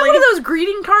randomly. it have one of those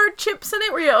greeting card chips in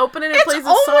it where you open it and it plays It's a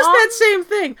almost song? that same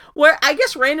thing. Where I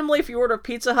guess randomly, if you order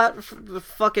Pizza Hut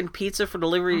fucking pizza for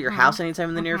delivery to your house anytime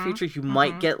in the near future, you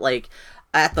might get like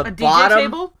at the A bottom. DJ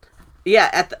table? Yeah,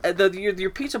 at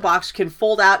your pizza box can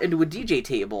fold out into a DJ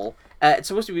table. It's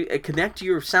supposed to be connect to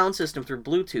your sound system through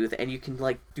Bluetooth, and you can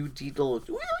like do little.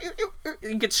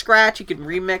 You can scratch, you can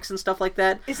remix and stuff like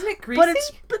that. Isn't it greasy?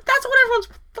 But that's what everyone's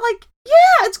like.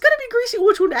 Yeah, it's gonna be greasy,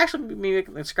 which would actually be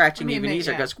making the scratching even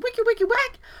easier. It goes wicky wicky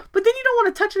whack, but then you don't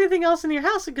want to touch anything else in your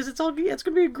house because it's gonna be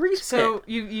a grease pit. So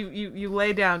you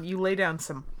lay down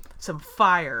some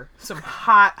fire, some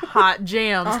hot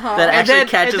jams that actually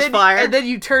catches fire, and then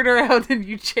you turn around and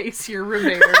you chase your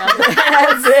roommate around.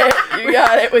 That's it. You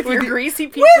got it with your greasy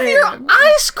pizza. With your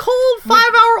ice cold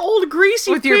 5-hour-old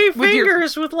greasy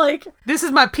fingers with like. This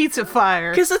is my pizza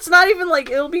fire. Because it's not even like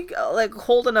it'll be like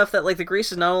cold enough that like the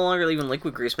grease is no longer even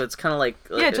liquid grease, but it's kind of like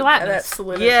gelatinous.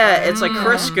 It's like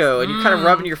Crisco, and you're kind of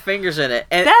rubbing your fingers in it.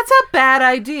 And that's a bad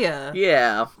idea.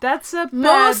 Yeah, that's a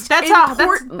bad.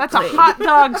 That's a hot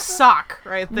dog sock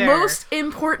right there. Most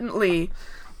importantly,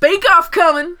 Bake Off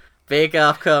coming. Bake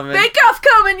Off coming. Bake Off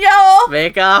coming, y'all.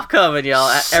 Bake Off coming,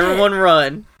 y'all. Shit. Everyone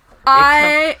run.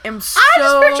 I just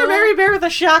picture Mary Bear with a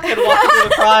shotgun walking through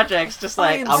the projects, just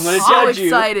like, I'm going to judge you.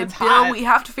 I'm so excited. Bill, we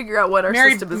have to figure out what our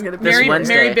system is going to be.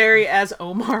 Mary Berry as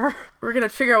Omar. We're going to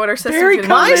figure out what our system is going to be.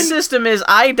 My system is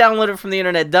I download it from the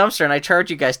Internet Dumpster and I charge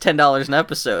you guys $10 an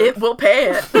episode. It will pay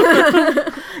it.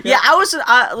 Yeah,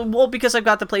 well, because I've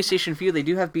got the PlayStation View, they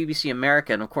do have BBC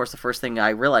America, and of course the first thing I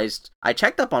realized, I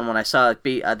checked up on when I saw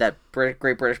that Great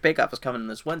British Bake Off was coming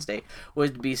this Wednesday,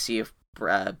 was if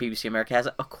BBC America has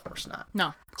it. Of course not. No,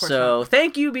 of course not.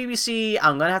 Thank you, BBC.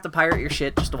 I'm gonna have to pirate your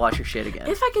shit just to watch your shit again.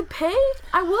 If I could pay,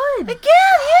 I would.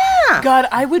 Again, yeah. God,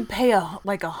 I would pay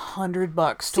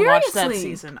 $100 to watch that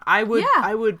season. I would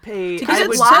pay. Because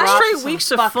it's 10 straight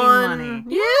weeks of fun. Money.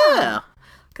 Yeah.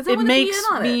 It makes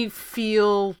me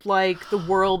feel like the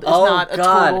world is not a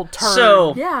total turn.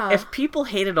 So, if people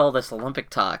hated all this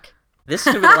Olympic talk, this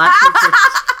is going to be the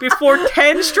last before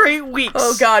 10 straight weeks.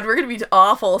 Oh, God, we're going to be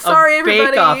awful. Sorry,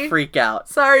 everybody. Bake-Off freak out.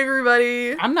 Sorry,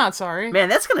 everybody. I'm not sorry. Man,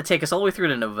 that's going to take us all the way through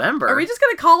to November. Are we just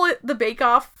going to call it the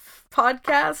Bake-Off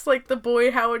podcast? Like the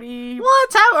Boy Howdy? Well,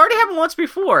 it's already happened once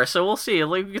before, so we'll see.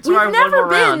 We've never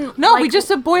been. No, we just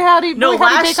did Boy Howdy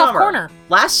Bake-Off Corner.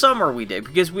 Last summer we did,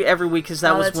 because every week, because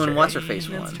that was when What's-Her-Face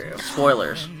won. That's true.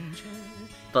 Spoilers.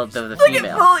 The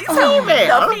female.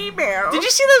 The female. Did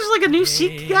you see there's like a new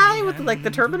Sikh guy with like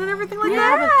the turban and everything like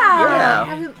that?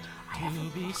 Yeah.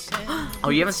 Oh,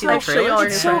 you haven't seen the trailer?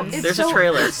 There's a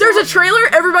trailer. There's a trailer.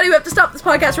 Everybody, we have to stop this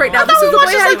podcast right now. This is the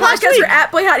Boy Howdy Podcast. We're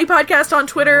at Boy Howdy Podcast on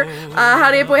Twitter.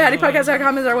 Howdy at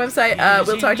boyhowdypodcast.com is our website.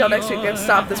 We'll talk to y'all next week. We have to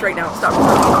stop this right now. Stop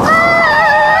recording.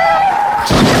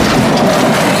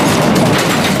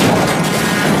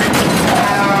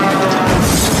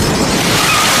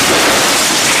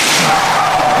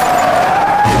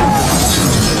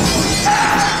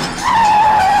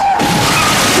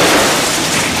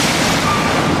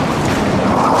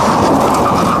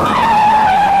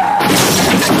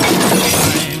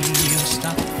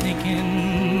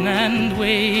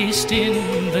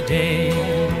 In the day,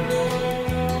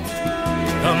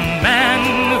 the man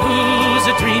who's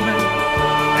a dreamer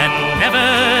and never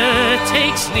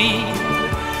takes leave,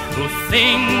 who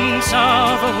thinks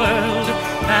of a world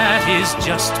that is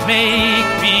just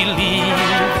make-believe,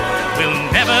 will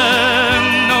never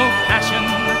know passion,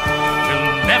 will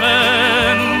never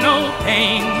know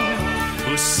pain,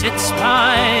 who sits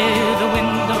by the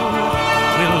window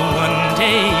will one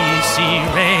day see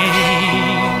rain.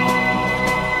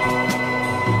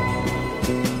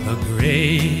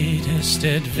 Greatest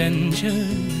adventure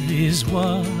is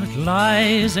what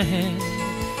lies ahead.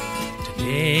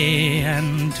 Today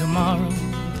and tomorrow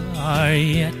are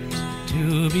yet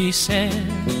to be said.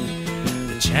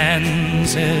 The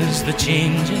chances, the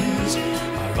changes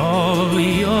are all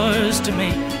yours to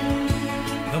make.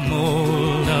 The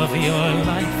mold of your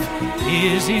life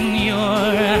is in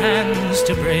your hands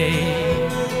to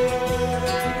break.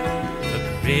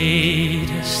 The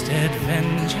greatest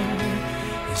adventure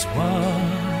is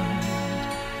what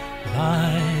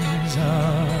lies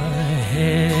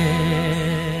ahead.